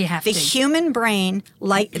change. Until you have to. The human brain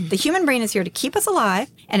is here to keep us alive,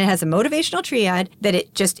 and it has a motivational triad that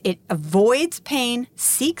it avoids pain,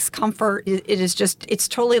 seeks comfort. It's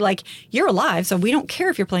totally like, you're alive, so we don't care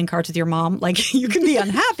if you're playing cards with your mom. Like, you can be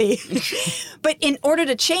unhappy. But in order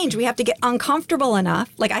to change, we have to get uncomfortable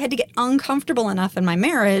enough. Like, I had to get uncomfortable enough in my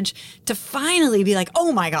marriage to finally be like,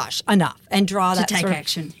 oh my gosh, enough. And draw that to take sort of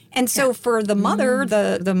action. And so for the mother,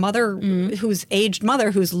 the mother who's aged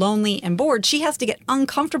mother who's lonely and bored, she has to get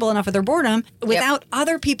uncomfortable enough with her boredom without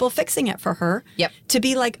other people fixing it for her to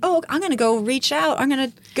be like, oh, I'm going to go reach out. I'm going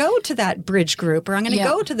to go to that bridge group, or I'm going to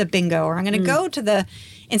go to the bingo, or I'm going to go to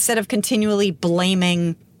instead of continually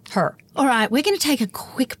blaming her. All right, we're going to take a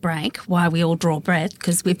quick break while we all draw breath,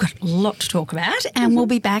 because we've got a lot to talk about, and we'll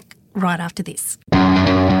be back right after this.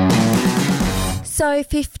 So,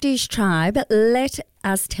 50s Tribe, let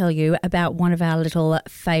us tell you about one of our little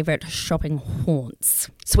favourite shopping haunts.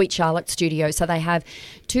 Sweet Charlotte Studio. So they have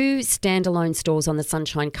 2 standalone stores on the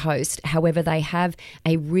Sunshine Coast. However, they have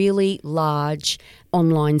a really large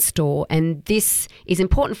online store, and this is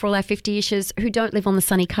important for all our 50-ishers who don't live on the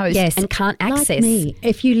sunny coast and can't access. Like me.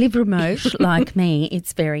 If you live remote like me,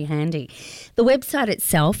 it's very handy. The website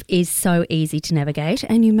itself is so easy to navigate,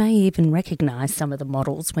 and you may even recognise some of the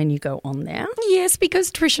models when you go on there. Yes, because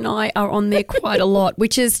Trish and I are on there quite a lot. lot,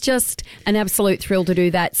 which is just an absolute thrill to do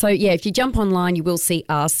that. So, yeah, if you jump online, you will see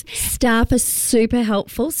us. Staff are super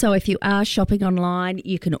helpful. So if you are shopping online,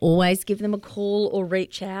 you can always give them a call or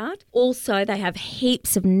reach out. Also, they have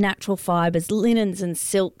heaps of natural fibres, linens and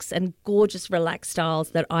silks and gorgeous relaxed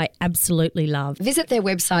styles that I absolutely love. Visit their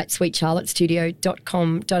website,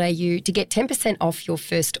 sweetcharlottestudio.com.au, to get 10% off your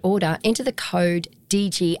first order. Enter the code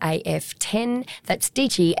DGAF10. That's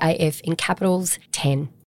DGAF in capitals 10.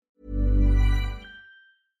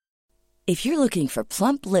 If you're looking for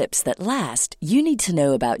plump lips that last, you need to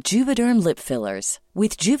know about Juvederm lip fillers.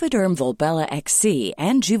 With Juvederm Volbella XC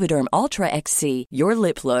and Juvederm Ultra XC, your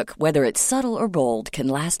lip look, whether it's subtle or bold, can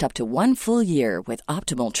last up to 1 full year with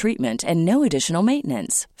optimal treatment and no additional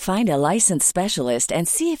maintenance. Find a licensed specialist and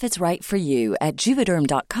see if it's right for you at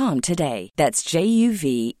Juvederm.com today. That's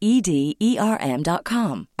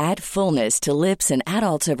JUVEDERM.com. Add fullness to lips in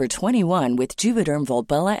adults over 21 with Juvederm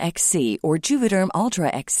Volbella XC or Juvederm Ultra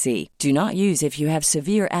XC. Do not use if you have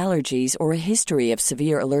severe allergies or a history of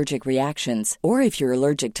severe allergic reactions, or if you're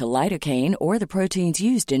allergic to lidocaine or the proteins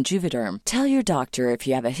used in Juvederm. Tell your doctor if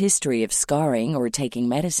you have a history of scarring or taking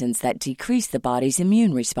medicines that decrease the body's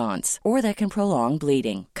immune response or that can prolong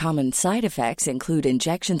bleeding. Common side effects include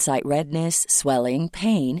injection site redness, swelling,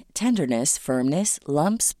 pain, tenderness, firmness,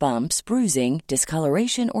 lumps, bumps, bruising,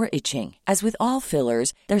 discoloration, or itching. As with all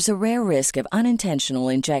fillers, there's a rare risk of unintentional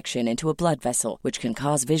injection into a blood vessel, which can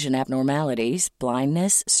cause vision abnormalities,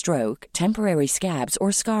 blindness, stroke, temporary scabs,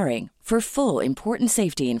 or scarring. For full, important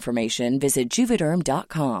safety information, visit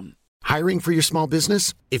Juvederm.com. Hiring for your small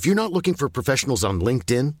business? If you're not looking for professionals on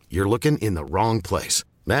LinkedIn, you're looking in the wrong place.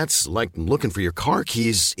 That's like looking for your car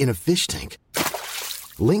keys in a fish tank.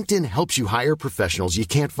 LinkedIn helps you hire professionals you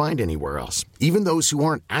can't find anywhere else, even those who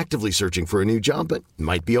aren't actively searching for a new job but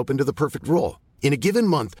might be open to the perfect role. In a given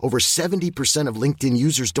month, over 70% of LinkedIn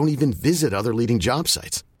users don't even visit other leading job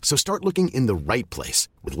sites. So start looking in the right place.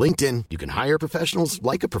 With LinkedIn, you can hire professionals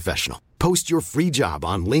like a professional. Post your free job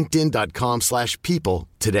on linkedin.com/people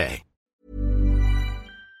today.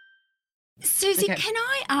 Susie, can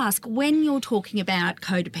I ask, when you're talking about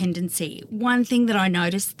codependency, one thing that I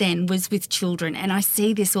noticed then was with children, and I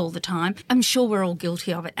see this all the time. I'm sure we're all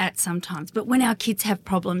guilty of it at some times, but when our kids have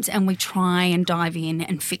problems and we try and dive in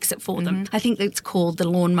and fix it for them, I think it's called the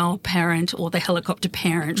lawnmower parent or the helicopter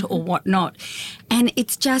parent or whatnot. And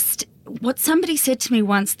it's just, what somebody said to me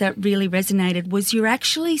once that really resonated was, you're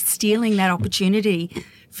actually stealing that opportunity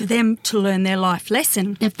for them to learn their life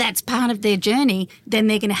lesson. If that's part of their journey, then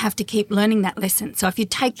they're going to have to keep learning that lesson. So if you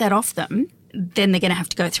take that off them, then they're going to have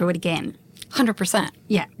to go through it again. 100%.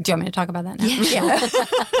 Yeah. Do you want me to talk about that now? Yeah.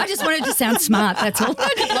 I just wanted to sound smart, that's all.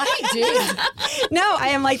 No, I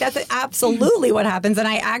am like, that's absolutely what happens. And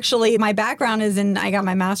I actually, my background is I got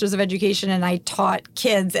my master's of education and I taught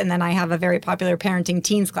kids. And then I have a very popular parenting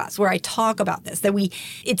teens class where I talk about this, that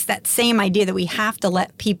it's that same idea that we have to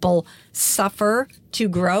let people suffer to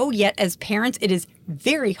grow. Yet as parents, it is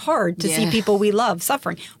very hard to see people we love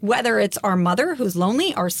suffering, whether it's our mother who's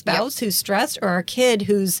lonely, our spouse who's stressed, or our kid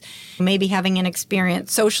who's maybe having an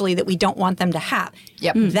experience socially that we don't want them to have.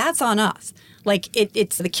 That's on us. Like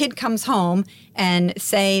it's the kid comes home and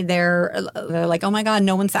say they're like, oh my God,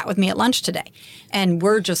 no one sat with me at lunch today. And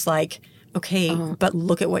we're just like, okay, but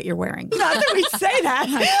look at what you're wearing. Not that we say that.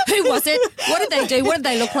 Who was it? What did they do? What did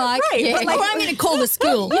they look like? Right. Yeah. But like, I'm going to call the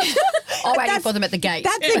school. I'm waiting for them at the gate.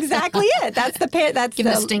 That's exactly it. That's that's Give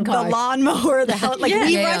the lawnmower,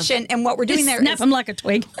 we rush in, and what we're doing there snap them like a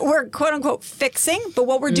twig. We're quote unquote fixing, but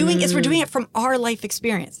what we're doing is we're doing it from our life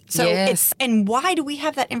experience. So and why do we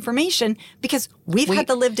have that information? Because we've had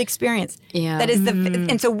the lived experience. Yeah. That is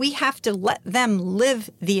and so we have to let them live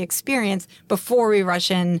the experience before we rush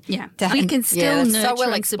in. Yeah. To we can still nurture so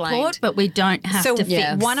well and support, but we don't have to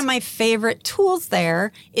fix. One of my favorite tools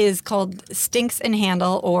there is called Stinks and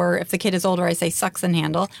Handle, or if the kid is older, I say Sucks and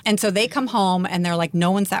Handle. And so they come home and they're like,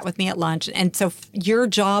 no one sat with me at lunch. And so your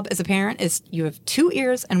job as a parent is you have 2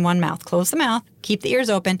 ears and 1 mouth. Close the mouth, keep the ears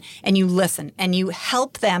open, and you listen and you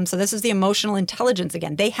help them. So this is the emotional intelligence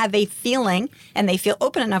again. They have a feeling and they feel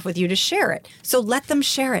open enough with you to share it. So let them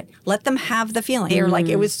share it. Let them have the feeling. They're like,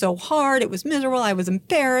 it was so hard. It was miserable. I was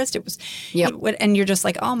embarrassed. It was, and you're just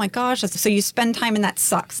like, oh my gosh. So you spend time in that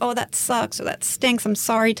sucks. Oh, that sucks. Or that stinks. I'm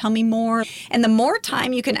sorry. Tell me more. And the more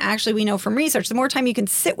time you can actually, we know from research, the more time you can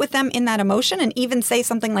sit with them in that emotion and even say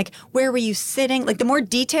something like, where were you sitting? Like the more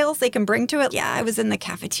details they can bring to it. Yeah, I was in the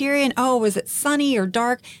cafeteria and was it sunny or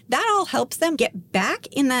dark? That all helps them get back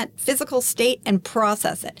in that physical state and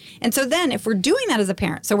process it. And so then if we're doing that as a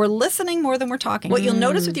parent, so we're listening more than we're talking, what you'll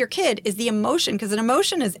notice with your kid is the emotion, because an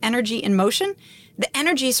emotion is energy in motion. The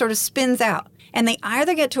energy sort of spins out. And they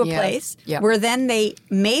either get to a place where then they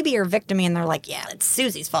maybe are victimy and they're like, yeah, it's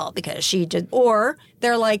Susie's fault because she did. Or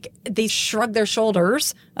they're like, they shrug their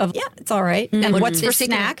shoulders of, yeah, it's all right. And what's for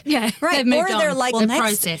snack? Yeah. Right. Or they're like, well,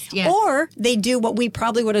 processed. Yeah. Or they do what we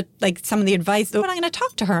probably would have, like some of the advice, I'm going to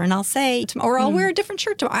talk to her and I'll say, or I'll wear a different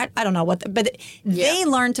shirt tomorrow. I don't know what, but they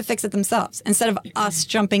learn to fix it themselves instead of us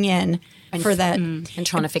jumping in for that. And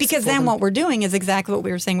trying to fix it because for then them. what we're doing is exactly what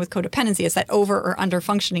we were saying with codependency, is that over or under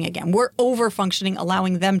functioning again. We're over functioning,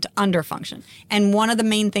 allowing them to under function. And one of the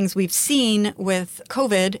main things we've seen with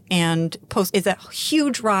COVID and post is a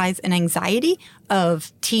huge rise in anxiety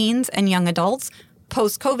of teens and young adults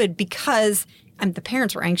post-COVID because the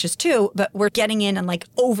parents were anxious too, but we're getting in and like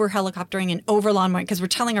over helicoptering and over lawnmowing because we're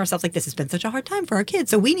telling ourselves like, this has been such a hard time for our kids.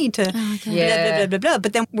 So we need to blah, blah, blah, blah.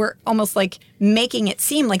 But then we're almost like making it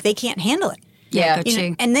seem like they can't handle it. Yeah. You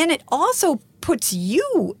know? And then it also puts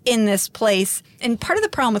you in this place. And part of the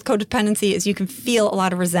problem with codependency is you can feel a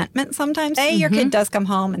lot of resentment sometimes. Say your kid does come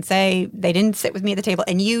home and say they didn't sit with me at the table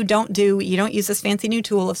and you don't use this fancy new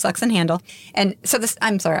tool of sucks and handle. And so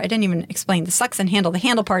I'm sorry, I didn't even explain the sucks and handle. The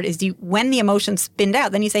handle part is when the emotions spinned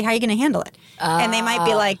out, then you say, how are you going to handle it? And they might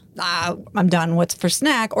be like, I'm done. What's for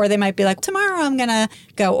snack? Or they might be like, tomorrow I'm going to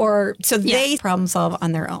go. Or so they problem solve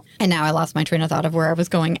on their own. And now I lost my train of thought of where I was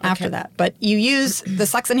going after that. But you use the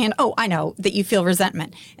sucks and handle. Oh, I know that you feel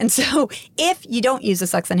resentment. And so if you don't use the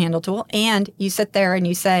sucks and handle tool and you sit there and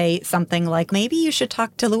you say something like, maybe you should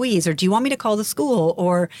talk to Louise, or do you want me to call the school?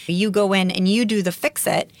 Or you go in and you do the fix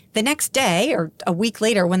it. The next day or a week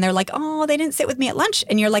later when they're like, oh, they didn't sit with me at lunch.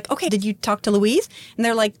 And you're like, okay, did you talk to Louise? And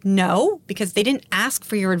they're like, no, because they didn't ask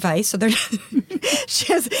for your advice. So they're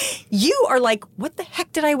you are like, what the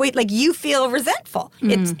heck did I wait? Like you feel resentful.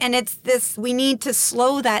 It's this, we need to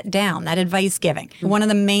slow that down, that advice giving. One of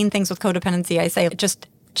the main things with codependency, I say, just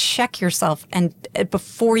check yourself and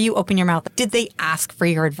before you open your mouth, did they ask for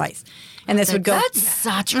your advice? And this would go. That's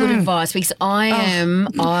such good advice because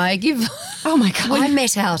I give. Oh my God. I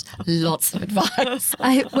met out lots of advice.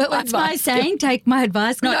 What's my saying? Take my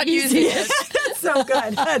advice, not use it. That's so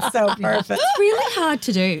good. That's so perfect. It's really hard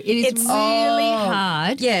to do. It's really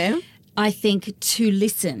hard. Yeah. I think to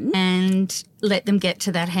listen and let them get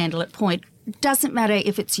to that handle it point. Doesn't matter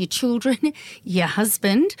if it's your children, your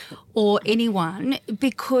husband, or anyone,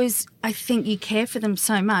 because I think you care for them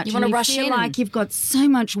so much. You want to rush in. You feel like you've got so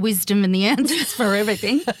much wisdom and the answers for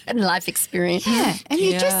everything. And life experience. Yeah, and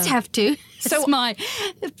you just have to. So my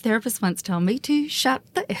therapist once told me to shut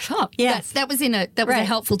the F up. Yes. That was a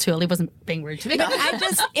helpful tool. He wasn't being rude to me.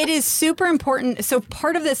 It is super important. So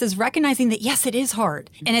part of this is recognizing that, yes, it is hard.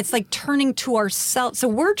 And it's like turning to ourselves. So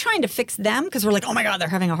we're trying to fix them because we're like, oh my God, they're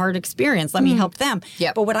having a hard experience. Let me help them.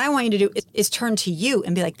 Yep. But what I want you to do is turn to you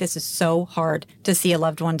and be like, this is so hard to see a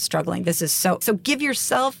loved one struggling. This is so give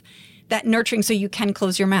yourself that nurturing so you can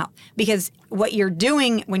close your mouth. Because what you're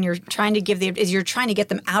doing when you're trying to give is you're trying to get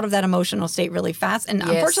them out of that emotional state really fast. And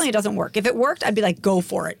unfortunately, it doesn't work. If it worked, I'd be like, go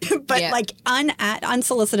for it. But like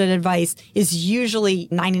unsolicited advice is usually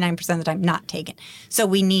 99% of the time not taken. So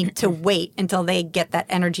we need to wait until they get that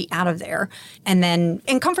energy out of there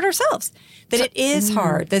and comfort ourselves that it is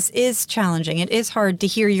hard. This is challenging. It is hard to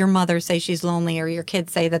hear your mother say she's lonely or your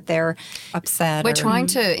kids say that they're upset. We're trying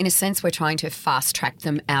to fast track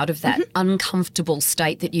them out of that uncomfortable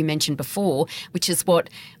state that you mentioned before, which is what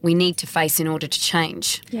we need to face in order to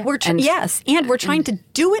change. Yeah. We're trying to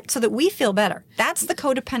do it so that we feel better. That's the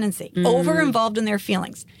codependency, over involved in their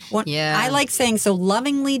feelings. I like saying, so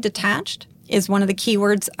lovingly detached is one of the key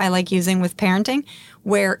words I like using with parenting,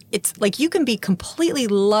 where it's like you can be completely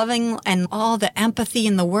loving and all the empathy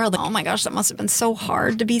in the world. Like, oh my gosh, that must have been so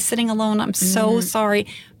hard to be sitting alone. I'm so sorry.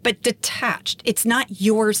 But detached. It's not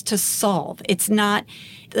yours to solve. It's not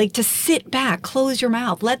like to sit back, close your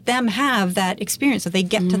mouth, let them have that experience so they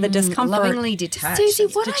get to the discomfort. Lovingly detached. Susie,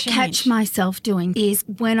 what I catch myself doing is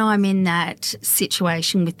when I'm in that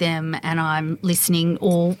situation with them and I'm listening,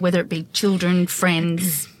 or whether it be children,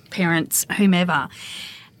 friends, parents, whomever,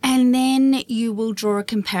 and then you will draw a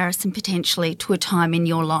comparison potentially to a time in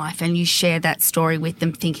your life and you share that story with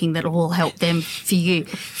them thinking that it will help them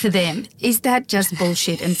for them. Is that just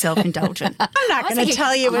bullshit and self-indulgent? I'm not going to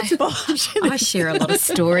tell you it's bullshit. I share a lot of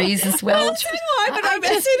stories as well. As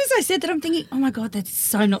soon as I said that, I'm thinking, oh my God, that's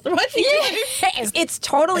so not the right thing to do. It's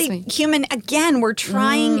totally human. Again, we're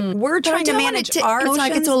trying to manage our emotions. It's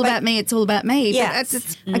like it's all about me. It's all about me. Yeah.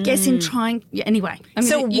 But I guess in trying, anyway.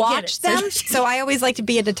 So watch them. So I always like to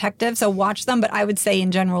be a detective, so watch them, but I would say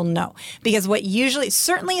in general, no. Because what usually,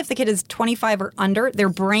 certainly if the kid is 25 or under, their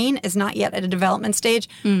brain is not yet at a development stage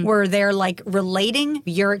where they're like relating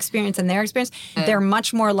your experience and their experience. They're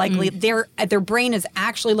much more likely, their brain is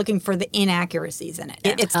actually looking for the inaccuracies in it.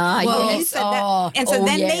 It's yes. And so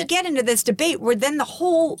then they get into this debate where then the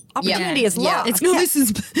whole opportunity is lost. It's no, this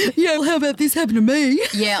is, how about this happened to me?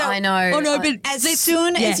 Yeah, So- I know. Oh, no, but As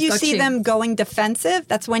soon as you see them going defensive,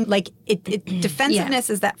 that's when like defensiveness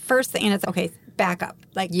is that first thing, and it's okay. Back up,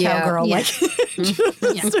 like cowgirl, like.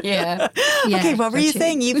 Yeah. Okay, what were you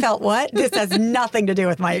saying? You felt what? This has nothing to do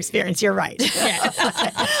with my experience. You're right.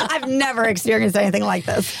 I've never experienced anything like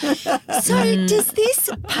this. So does this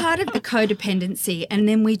part of the codependency, and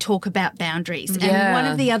then we talk about boundaries. And one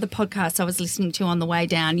of the other podcasts I was listening to on the way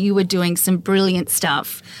down, you were doing some brilliant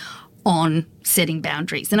stuff on setting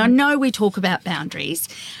boundaries. And I know we talk about boundaries,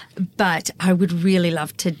 but I would really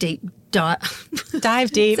love to dive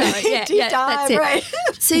deep. Sorry, deep dive, that's it. right.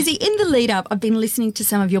 Susie, in the lead up, I've been listening to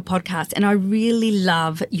some of your podcasts and I really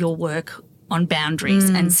love your work on boundaries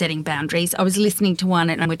and setting boundaries. I was listening to one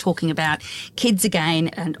and we're talking about kids again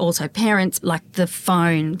and also parents, like the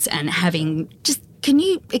phones and having just. Can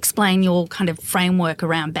you explain your kind of framework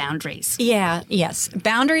around boundaries? Yes.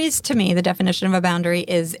 Boundaries, to me, the definition of a boundary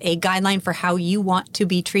is a guideline for how you want to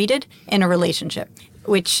be treated in a relationship,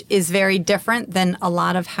 which is very different than a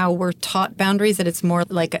lot of how we're taught boundaries, that it's more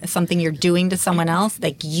like something you're doing to someone else,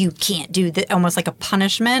 like you can't do that, almost like a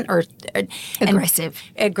punishment or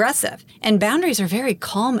Aggressive. And boundaries are very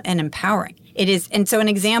calm and empowering. It is. And so an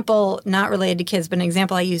example, not related to kids, but an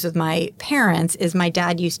example I use with my parents is my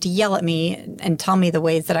dad used to yell at me and tell me the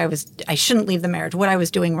ways that I shouldn't leave the marriage, what I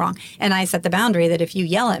was doing wrong. And I set the boundary that if you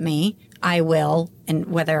yell at me, I will, and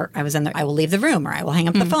whether I was in there, I will leave the room or I will hang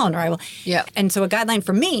up the phone or I will. Yeah. And so a guideline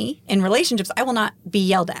for me in relationships, I will not be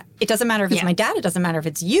yelled at. It doesn't matter if it's my dad. It doesn't matter if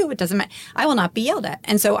it's you. It doesn't matter. I will not be yelled at.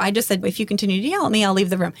 And so I just said, if you continue to yell at me, I'll leave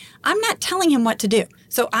the room. I'm not telling him what to do.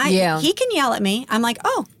 So he can yell at me. I'm like,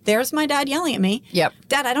 oh, there's my dad yelling at me. Yep.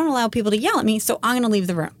 Dad, I don't allow people to yell at me, so I'm going to leave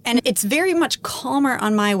the room. And it's very much calmer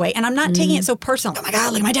on my way. And I'm not taking it so personal. Oh my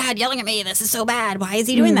God, look at my dad yelling at me. This is so bad. Why is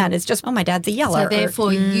he doing that? It's just, oh, my dad's a yeller. So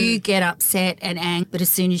therefore you get upset and angry, but as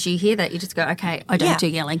soon as you hear that, you just go, okay, I don't do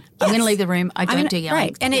yelling. I'm going to leave the room. I don't do yelling.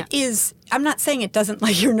 Right. And it is, I'm not saying it doesn't,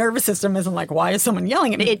 like your nervous system isn't like, why is someone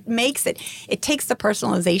yelling at me? It makes it takes the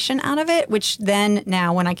personalization out of it, which then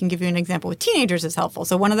now when I can give you an example with teenagers is helpful.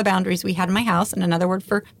 So one of the boundaries we had in my house, and another word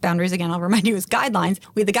for boundaries, again, I'll remind you, is guidelines.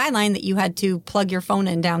 We had the guideline that you had to plug your phone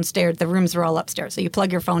in downstairs. The rooms were all upstairs. So you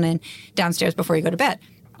plug your phone in downstairs before you go to bed.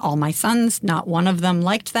 All my sons, not one of them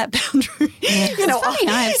liked that boundary. You know, funny,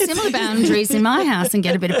 I have similar boundaries in my house and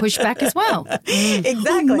get a bit of pushback as well.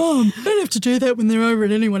 Exactly. Oh, Mum, I don't have to do that when they're over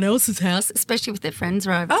at anyone else's house. Especially with their friends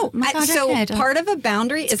are over. Oh, so part of a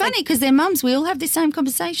boundary is funny because they're mums. We all have the same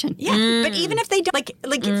conversation. Yeah, but even if they don't,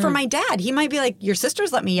 like for my dad, he might be like, your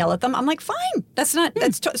sisters let me yell at them. I'm like, fine. That's not,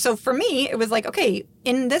 so for me, it was like, okay,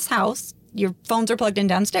 in this house, your phones are plugged in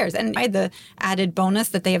downstairs. And I had the added bonus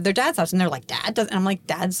that they have their dad's house. And they're like, Dad doesn't. And I'm like,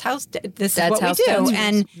 Dad's house, this Dad's is what we do.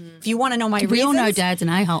 And if you want to know my reasons. We all know Dad's an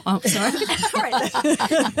a-hole. Oh, sorry.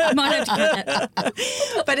 Might have to get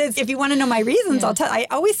that. But if you want to know my reasons, I'll tell. I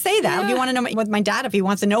always say that. If you want to know with my dad, if he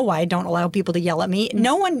wants to know why I don't allow people to yell at me,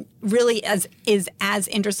 no one really is as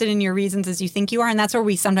interested in your reasons as you think you are. And that's where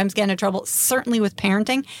we sometimes get into trouble, certainly with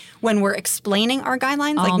parenting, when we're explaining our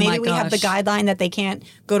guidelines. Like maybe we have the guideline that they can't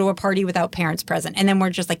go to a party without parents present. And then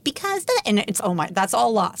we're just like, because that, and it's, oh my, that's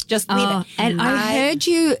all lost. Just leave it. And I heard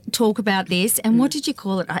you talk about this, and what did you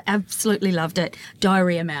call it? I absolutely loved it.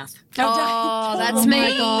 Diarrhea mouth. Oh, that's me. Oh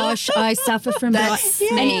my gosh, I suffer from that. me.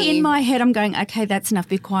 And in my head, I'm going, okay, that's enough,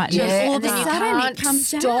 be quiet. Yeah, And all of and a then you sudden, can't it comes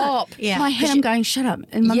stop. out. Yeah. My head, I'm going, shut up.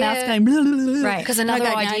 And my mouth's going, blah, blah, blah. Right. Because And I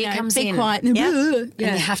another go, idea comes be in. quiet. And, Yeah. blah. And you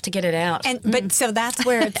have to get it out. And but so that's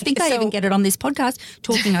where I think I even get it on this podcast,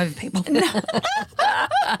 talking over people.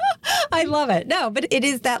 I love it. No, but it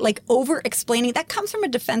is that like over explaining that comes from a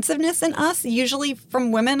defensiveness in us. Usually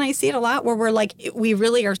from women, I see it a lot where we're like, we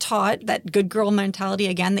really are taught that good girl mentality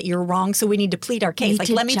again, that you're wrong. So we need to plead our case. Like,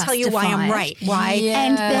 let me tell you why I'm right. Why?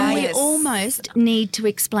 And then we Yes. almost need to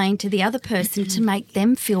explain to the other person to make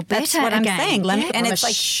them feel better. That's what I'm again. saying. And What it's a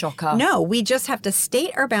like, shocker. no, we just have to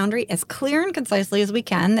state our boundary as clear and concisely as we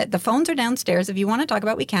can, that the phones are downstairs. If you want to talk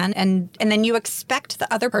about, we can. And then you expect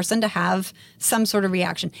the other person to have some sort of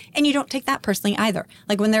reaction. And you don't take that personally either.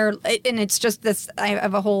 Like when they're, and it's just this, I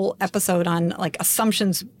have a whole episode on like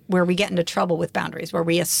assumptions where we get into trouble with boundaries, where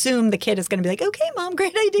we assume the kid is going to be like, okay, Mom,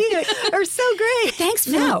 great idea, or so great. Thanks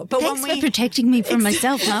for protecting me from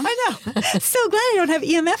myself, Mom. I know. So glad I don't have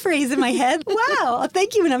EMF rays in my head. Wow.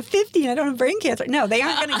 Thank you when I'm 50 and I don't have brain cancer. No, they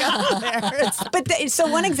aren't going to go there. So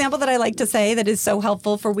one example that I like to say that is so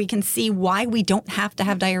helpful for we can see why we don't have to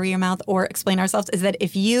have diarrhea mouth or explain ourselves is that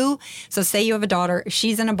say you have a daughter,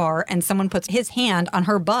 she's in a bar and someone puts his hand on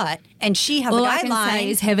her butt and she has a guideline. All I can say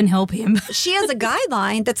is heaven help him. She has a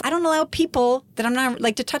guideline that's I don't allow people that I'm not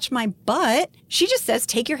like to touch my butt. She just says,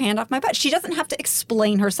 take your hand off my butt. She doesn't have to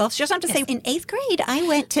explain herself. She doesn't have to say, in 8th grade, I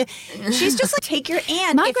went to... She's just like, take your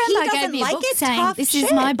hand. My if grandma he doesn't gave me like a book it, saying, tough this shit.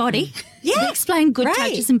 is my body. Yeah. Explain good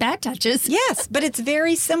touches and bad touches. Yes, but it's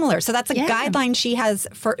very similar. So that's a guideline she has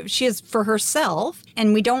for herself,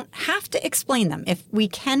 and we don't have to explain them. If we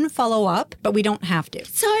can follow up, but we don't have to.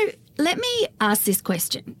 So let me ask this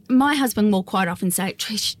question. My husband will quite often say,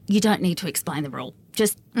 Trish, you don't need to explain the rule.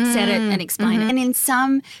 Just set it and explain it. And in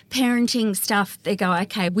some parenting stuff, they go,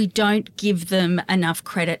 okay, we don't give them enough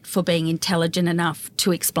credit for being intelligent enough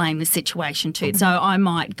to explain the situation to. So I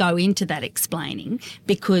might go into that explaining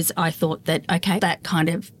because I thought that, okay, that kind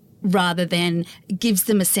of rather than gives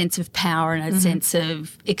them a sense of power and a sense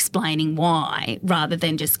of explaining why, rather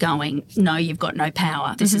than just going, no, you've got no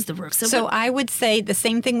power. This is the rule. So I would say the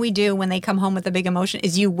same thing we do when they come home with a big emotion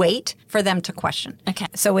is you wait for them to question. Okay.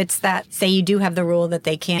 So it's that, say you do have the rule that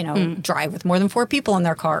they can't, drive with more than 4 people in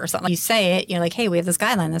their car or something. You say it, you're like, hey, we have this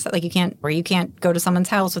guideline. That's like you can't go to someone's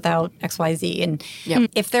house without XYZ. And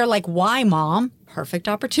if they're like, why, Mom? Perfect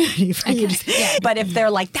opportunity for you to say. But if they're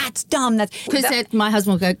like, that's dumb, because my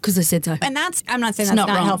husband will go, because I said so. And I'm not saying that's not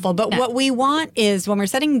helpful, but what we want is when we're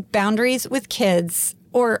setting boundaries with kids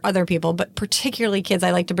or other people, but particularly kids,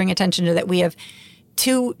 I like to bring attention to that we have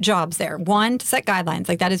 2 jobs there. One, to set guidelines.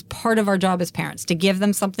 Like that is part of our job as parents, to give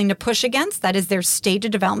them something to push against. That is their stage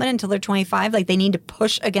of development until they're 25. Like they need to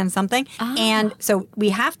push against something. And so we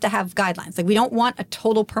have to have guidelines. Like we don't want a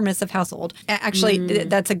total permissive household. Actually,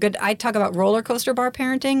 that's I talk about roller coaster bar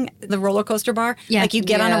parenting, the roller coaster bar. Yeah. Like you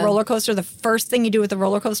get on a roller coaster, the first thing you do with the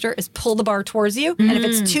roller coaster is pull the bar towards you. And if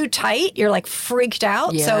it's too tight, you're like freaked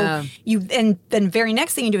out. Yeah. So and then very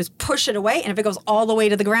next thing you do is push it away. And if it goes all the way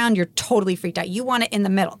to the ground, you're totally freaked out. You want it in the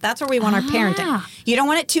middle. That's where we want our parenting. You don't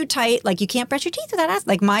want it too tight, like you can't brush your teeth with that ass,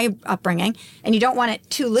 like my upbringing, and you don't want it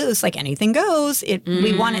too loose, like anything goes.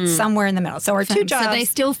 We want it somewhere in the middle. So our 2 jobs. So they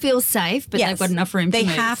still feel safe, but they've got enough room to move.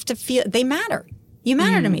 They have to feel, they matter. You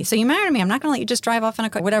matter to me. So you matter to me. I'm not going to let you just drive off in a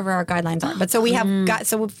car, whatever our guidelines are. But so we have,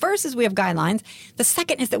 so first is we have guidelines. The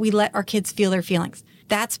second is that we let our kids feel their feelings.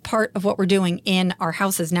 That's part of what we're doing in our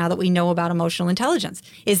houses now that we know about emotional intelligence,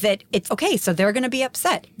 is that it's okay. So they're going to be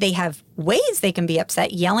upset. They have ways they can be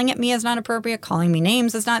upset. Yelling at me is not appropriate. Calling me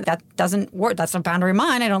names is not, that doesn't work. That's a boundary of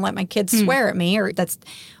mine. I don't let my kids swear at me or that's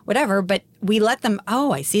whatever. But we let them,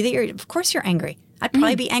 I see that of course you're angry. I'd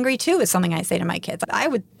probably be angry too is something I say to my kids. I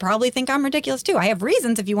would probably think I'm ridiculous too. I have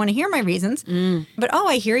reasons if you want to hear my reasons. But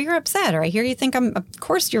I hear you're upset, or I hear you think of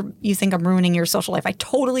course you think I'm ruining your social life. I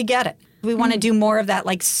totally get it. We want to do more of that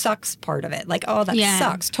like sucks part of it. Like, that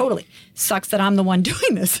sucks. Totally. Sucks that I'm the one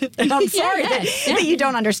doing this. And I'm sorry that you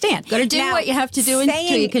don't understand. Got to do what you have to do until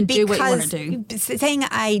you can do what you want to do. Saying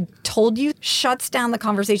I told you shuts down the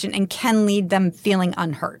conversation and can lead them feeling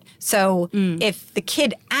unheard. So if the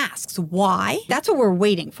kid asks why, that's what we're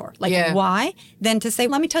waiting for. Like why? Then to say,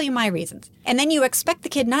 let me tell you my reasons. And then you expect the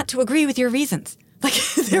kid not to agree with your reasons. Like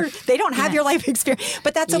they don't have your life experience,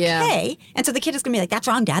 but that's okay. And so the kid is going to be like, that's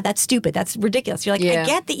wrong, Dad. That's stupid. That's ridiculous. You're like, I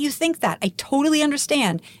get that you think that. I totally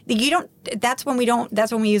understand. You don't, that's when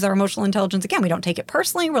we use our emotional intelligence again. We don't take it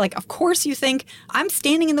personally. We're like, of course you think I'm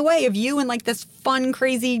standing in the way of you and like this fun,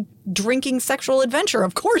 crazy drinking sexual adventure.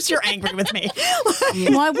 Of course you're angry with me.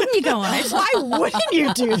 Why wouldn't you go on it? Why wouldn't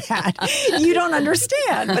you do that? You don't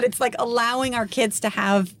understand. But it's like allowing our kids to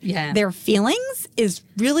have their feelings is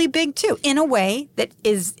really big too, in a way that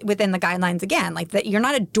is within the guidelines again. Like that you're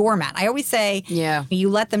not a doormat. I always say you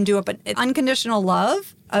let them do it, but unconditional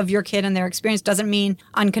love of your kid and their experience doesn't mean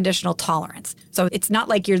unconditional tolerance. So it's not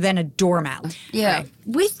like you're then a doormat. Yeah. Right?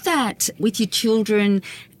 With that, with your children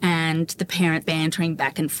and the parent bantering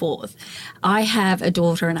back and forth, I have a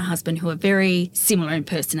daughter and a husband who are very similar in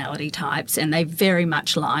personality types, and they very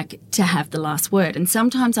much like to have the last word. And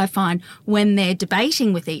sometimes I find when they're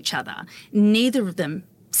debating with each other, neither of them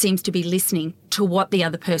seems to be listening to what the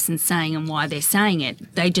other person's saying and why they're saying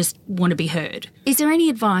it. They just want to be heard. Is there any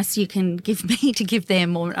advice you can give me to give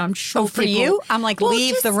them? Or I'm sure for you, I'm like,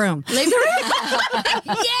 leave the room. Leave the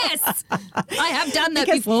room. Yes. I have done that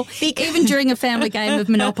before. Even during a family game of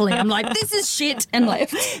Monopoly, I'm like, this is shit, and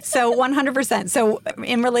left. So 100%. So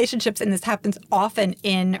in relationships, and this happens often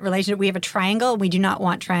in relationships, we have a triangle. We do not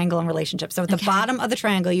want triangle in relationships. So at the bottom of the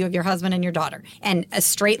triangle, you have your husband and your daughter, and a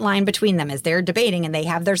straight line between them as they're debating, and they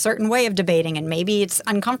have their certain way of debating, and maybe it's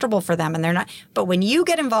uncomfortable for them, and they're not. But when you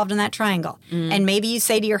get involved in that triangle, and maybe you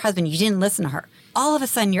say to your husband, you didn't listen to her, all of a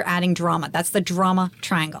sudden you're adding drama. That's the drama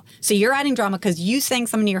triangle. So you're adding drama because you saying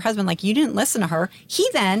something to your husband like you didn't listen to her. He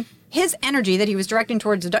then, his energy that he was directing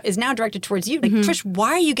towards is now directed towards you. Like, Trish,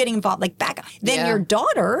 why are you getting involved? Like, back up. Then your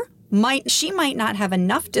daughter might not have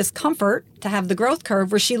enough discomfort to have the growth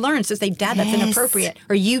curve where she learns to say, Dad, that's inappropriate,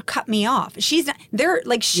 or you cut me off. She's not there.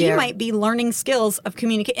 Like, she might be learning skills of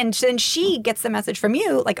communicate, and then she gets the message from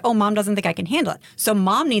you like, oh, Mom doesn't think I can handle it. So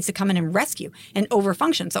Mom needs to come in and rescue and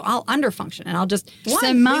overfunction. So I'll underfunction, and I'll just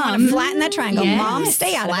Mom, flatten that triangle. Mom,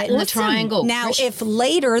 stay out of it. Flatten the triangle. Now, if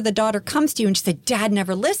later the daughter comes to you and she said, Dad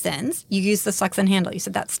never listens, you use the sucks and handle. You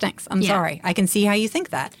said, that stinks. I'm sorry. I can see how you think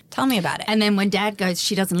that. Tell me about it. And then when Dad goes,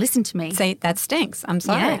 she doesn't listen to me. Say, that stinks. I'm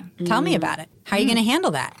sorry. Tell me about it. How are you going to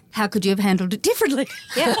handle that? How could you have handled it differently?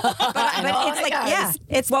 Yeah. But it's like,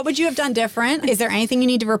 it's what would you have done different? Is there anything you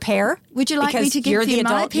need to repair? Would you like me to give you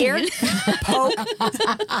my opinion?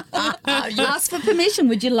 Ask for permission.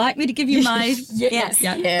 Would you like me to give you my... Yes.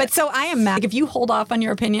 Yeah. But so I am mad. Like, if you hold off on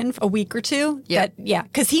your opinion for a week or two,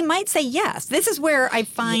 because he might say yes. This is where I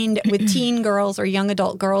find with teen girls or young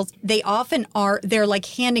adult girls, they often they're like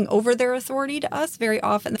handing over their authority to us very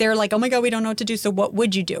often. They're like, oh my God, we don't know what to do. So what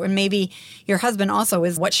would you do? And maybe your husband also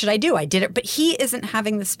is, what should I do? I did it. But he isn't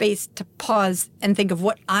having the space to pause and think of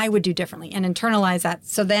what I would do differently and internalize that.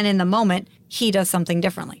 So then in the moment, he does something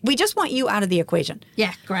differently. We just want you out of the equation.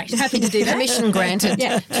 Yeah, great. Happy to do that. Permission granted.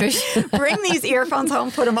 Trish. Bring these earphones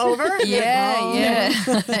home, put them over. Yeah.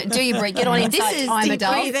 Do you break? Get on inside. This is I'm deep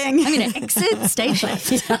adult. breathing. I'm going to exit stage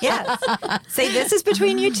left. Yes. Say, this is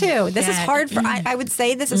between you two. This is hard for, I would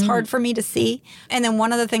say this is hard for me to see. And then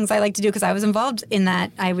one of the things I like to do, because I was involved in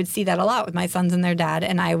that, I would see that a lot with my sons and their dad.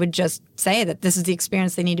 And I would just say that this is the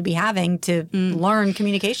experience they need to be having to learn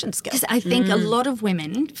communication skills. Because I think a lot of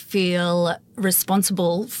women feel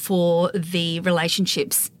responsible for the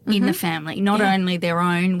relationships in the family, not only their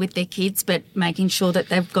own with their kids, but making sure that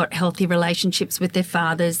they've got healthy relationships with their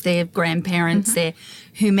fathers, their grandparents, their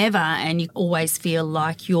whomever, and you always feel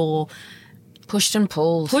like you're pushed and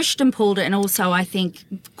pulled. And also I think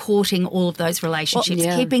courting all of those relationships,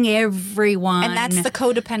 keeping everyone. And that's the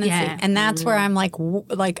codependency. Yeah. And that's where I'm like,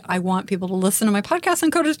 I want people to listen to my podcast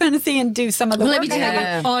on codependency and do some of the work.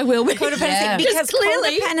 I will with codependency because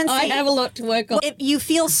clearly codependency, I have a lot to work on. You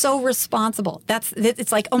feel so responsible.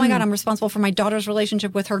 It's like, oh my God, I'm responsible for my daughter's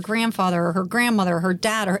relationship with her grandfather or her grandmother or her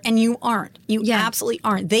dad, and you aren't. You absolutely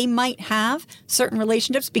aren't. They might have certain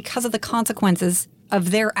relationships because of the consequences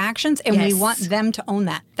of their actions, and we want them to own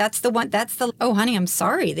that. Oh, honey, I'm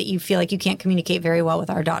sorry that you feel like you can't communicate very well with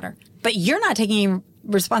our daughter. But you're not taking any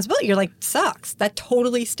responsibility. You're like, sucks. That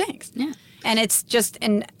totally stinks. Yeah. And it's just,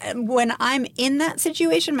 and when I'm in that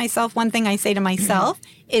situation myself, one thing I say to myself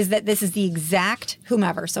is that this is the exact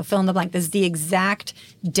whomever, so fill in the blank, this is the exact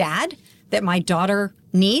dad that my daughter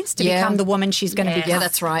needs to become the woman she's going to become. Yeah,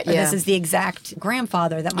 that's right. Or this is the exact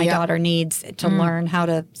grandfather that my daughter needs to learn how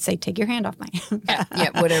to say, take your hand off my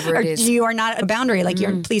whatever it is. You are not a boundary. Like,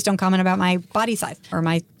 please don't comment about my body size or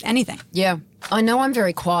my anything. Yeah. I know I'm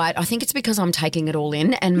very quiet. I think it's because I'm taking it all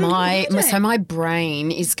in, and my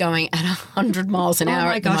brain is going at 100 miles an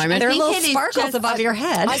hour at the moment. There are little sparkles above your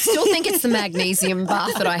head. I still think it's the magnesium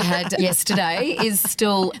bath that I had yesterday is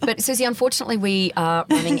still. But Susie, unfortunately, we are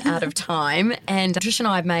running out of time, and Trish and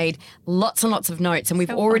I have made lots and lots of notes, and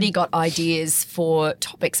we've already got ideas for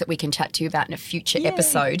topics that we can chat to you about in a future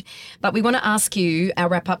episode. But we want to ask you our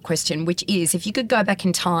wrap-up question, which is, if you could go back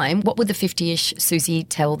in time, what would the 50-ish Susie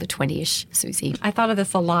tell the 20-ish Susie? I thought of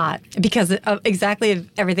this a lot because of exactly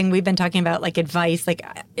everything we've been talking about, like advice. Like,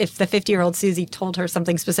 if the 50-year-old Susie told her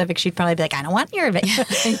something specific, she'd probably be like, I don't want your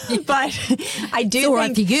advice. But I do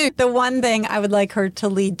think the one thing I would like her to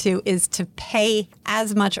lead to is to pay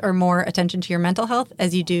as much or more attention to your mental health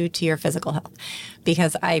as you do to your physical health.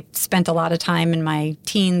 Because I spent a lot of time in my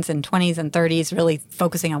teens and 20s and 30s really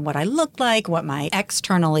focusing on what I look like, what my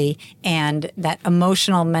externally, and that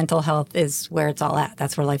emotional mental health is where it's all at.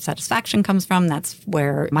 That's where life satisfaction comes comes from. That's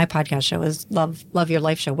where my podcast show is Love Your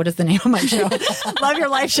Life Show. What is the name of my show? Love Your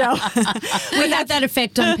Life Show. We have that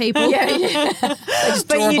effect on people. Yeah.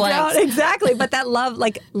 But you don't, exactly. But that love,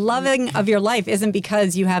 like loving of your life isn't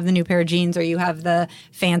because you have the new pair of jeans or you have the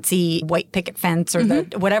fancy white picket fence or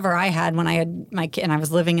the whatever I had when I had my kid and I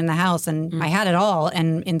was living in the house and I had it all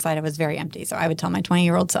and inside I was very empty. So I would tell my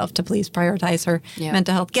 20-year-old self to please prioritize her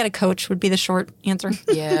mental health. Get a coach would be the short answer.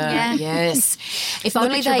 Yeah. Yes. If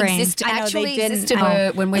only they existed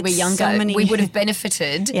when we were younger, we would have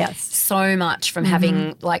benefited so much from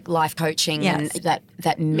having like life coaching and that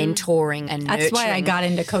mentoring and nurturing. That's why I got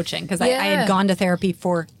into coaching because I had gone to therapy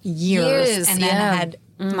for years and then I had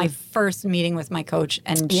my first meeting with my coach,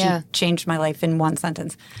 and she changed my life in one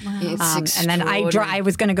sentence. Wow. And then I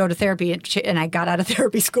was going to go to therapy, and I got out of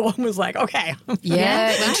therapy school and was like, okay.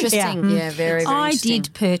 Interesting. Yeah, very, very I interesting.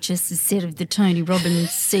 did purchase a set of the Tony Robbins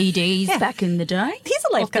CDs back in the day. He's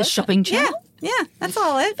a life coach. The shopping channel. Yeah, that's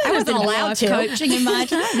all it. I wasn't allowed to. Coaching in my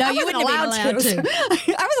time. No, you wouldn't have been allowed to.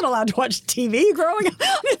 I wasn't allowed to watch TV growing up.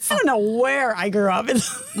 I don't know where I grew up.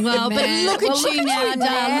 Well, but look at you now,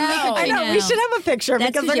 darling. I know. We should have a picture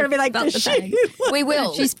because they're going to be like, we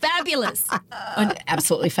will. She's fabulous.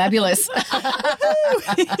 Absolutely fabulous.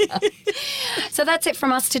 So that's it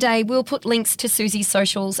from us today. We'll put links to Susie's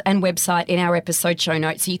socials and website in our episode show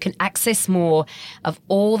notes so you can access more of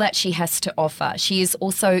all that she has to offer. She is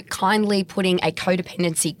also kindly putting a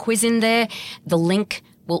codependency quiz in there. The link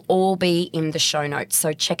will all be in the show notes,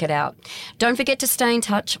 so check it out. Don't forget to stay in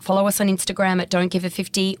touch. Follow us on Instagram at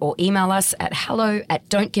don'tgive50 or email us at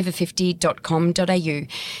hello@don'tgive50.com.au.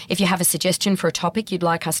 If you have a suggestion for a topic you'd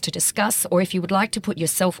like us to discuss, or if you would like to put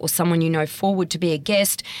yourself or someone you know forward to be a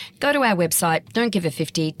guest, go to our website,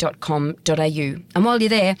 don'tgive50.com.au. And while you're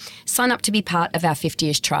there, sign up to be part of our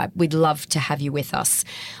 50ish tribe. We'd love to have you with us.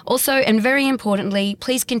 Also, and very importantly,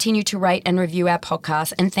 please continue to rate and review our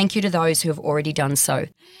podcast, and thank you to those who have already done so.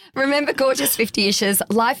 Remember, gorgeous 50ishers,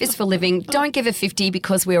 life is for living. Don't give a 50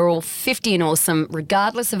 because we are all 50 and awesome,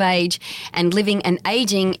 regardless of age. And living and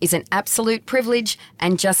aging is an absolute privilege,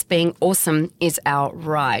 and just being awesome is our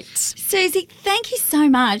right. Susie, thank you so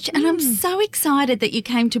much. And I'm so excited that you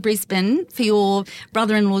came to Brisbane for your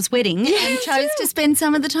brother-in-law's wedding and chose to spend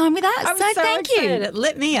some of the time with us. I'm so thank excited. you. It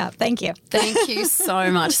lit me up. Thank you. Thank you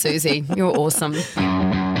so much, Susie. You're awesome.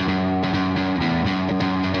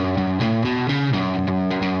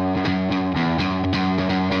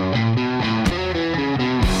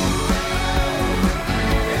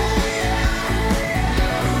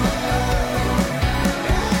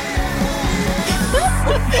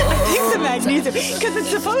 Magnesium, because it's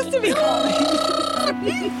supposed to be calming.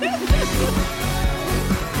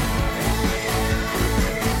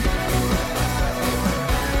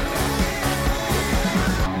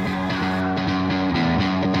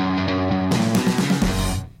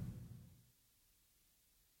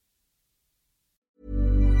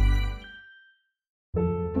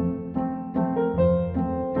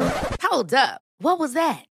 Hold up. What was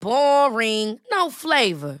that? Boring. No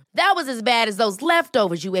flavor. That was as bad as those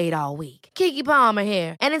leftovers you ate all week. Keke Palmer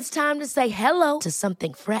here, and it's time to say hello to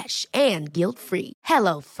something fresh and guilt-free.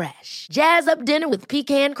 Hello Fresh. Jazz up dinner with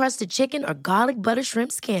pecan-crusted chicken or garlic butter shrimp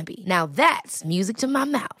scampi. Now that's music to my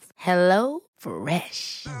mouth. Hello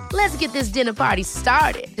Fresh. Let's get this dinner party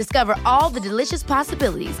started. Discover all the delicious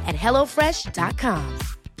possibilities at hellofresh.com.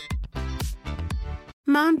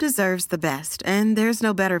 Mom deserves the best, and there's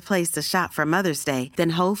no better place to shop for Mother's Day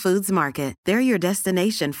than Whole Foods Market. They're your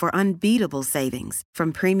destination for unbeatable savings,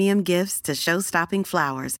 from premium gifts to show-stopping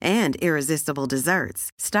flowers and irresistible desserts.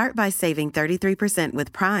 Start by saving 33%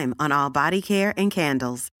 with Prime on all body care and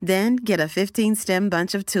candles. Then get a 15-stem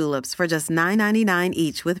bunch of tulips for just $9.99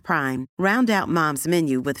 each with Prime. Round out Mom's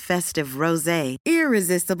menu with festive rosé,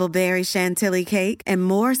 irresistible berry chantilly cake, and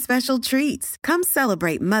more special treats. Come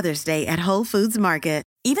celebrate Mother's Day at Whole Foods Market.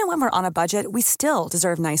 Even when we're on a budget, we still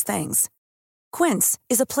deserve nice things. Quince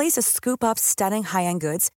is a place to scoop up stunning high-end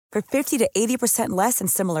goods for 50 to 80% less than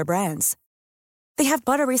similar brands. They have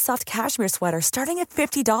buttery soft cashmere sweaters starting at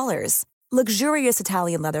 $50, luxurious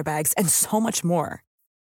Italian leather bags, and so much more.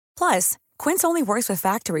 Plus, Quince only works with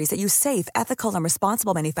factories that use safe, ethical, and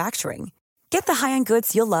responsible manufacturing. Get the high-end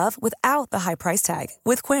goods you'll love without the high price tag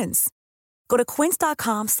with Quince. Go to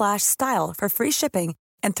quince.com/style for free shipping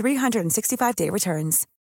and 365-day returns.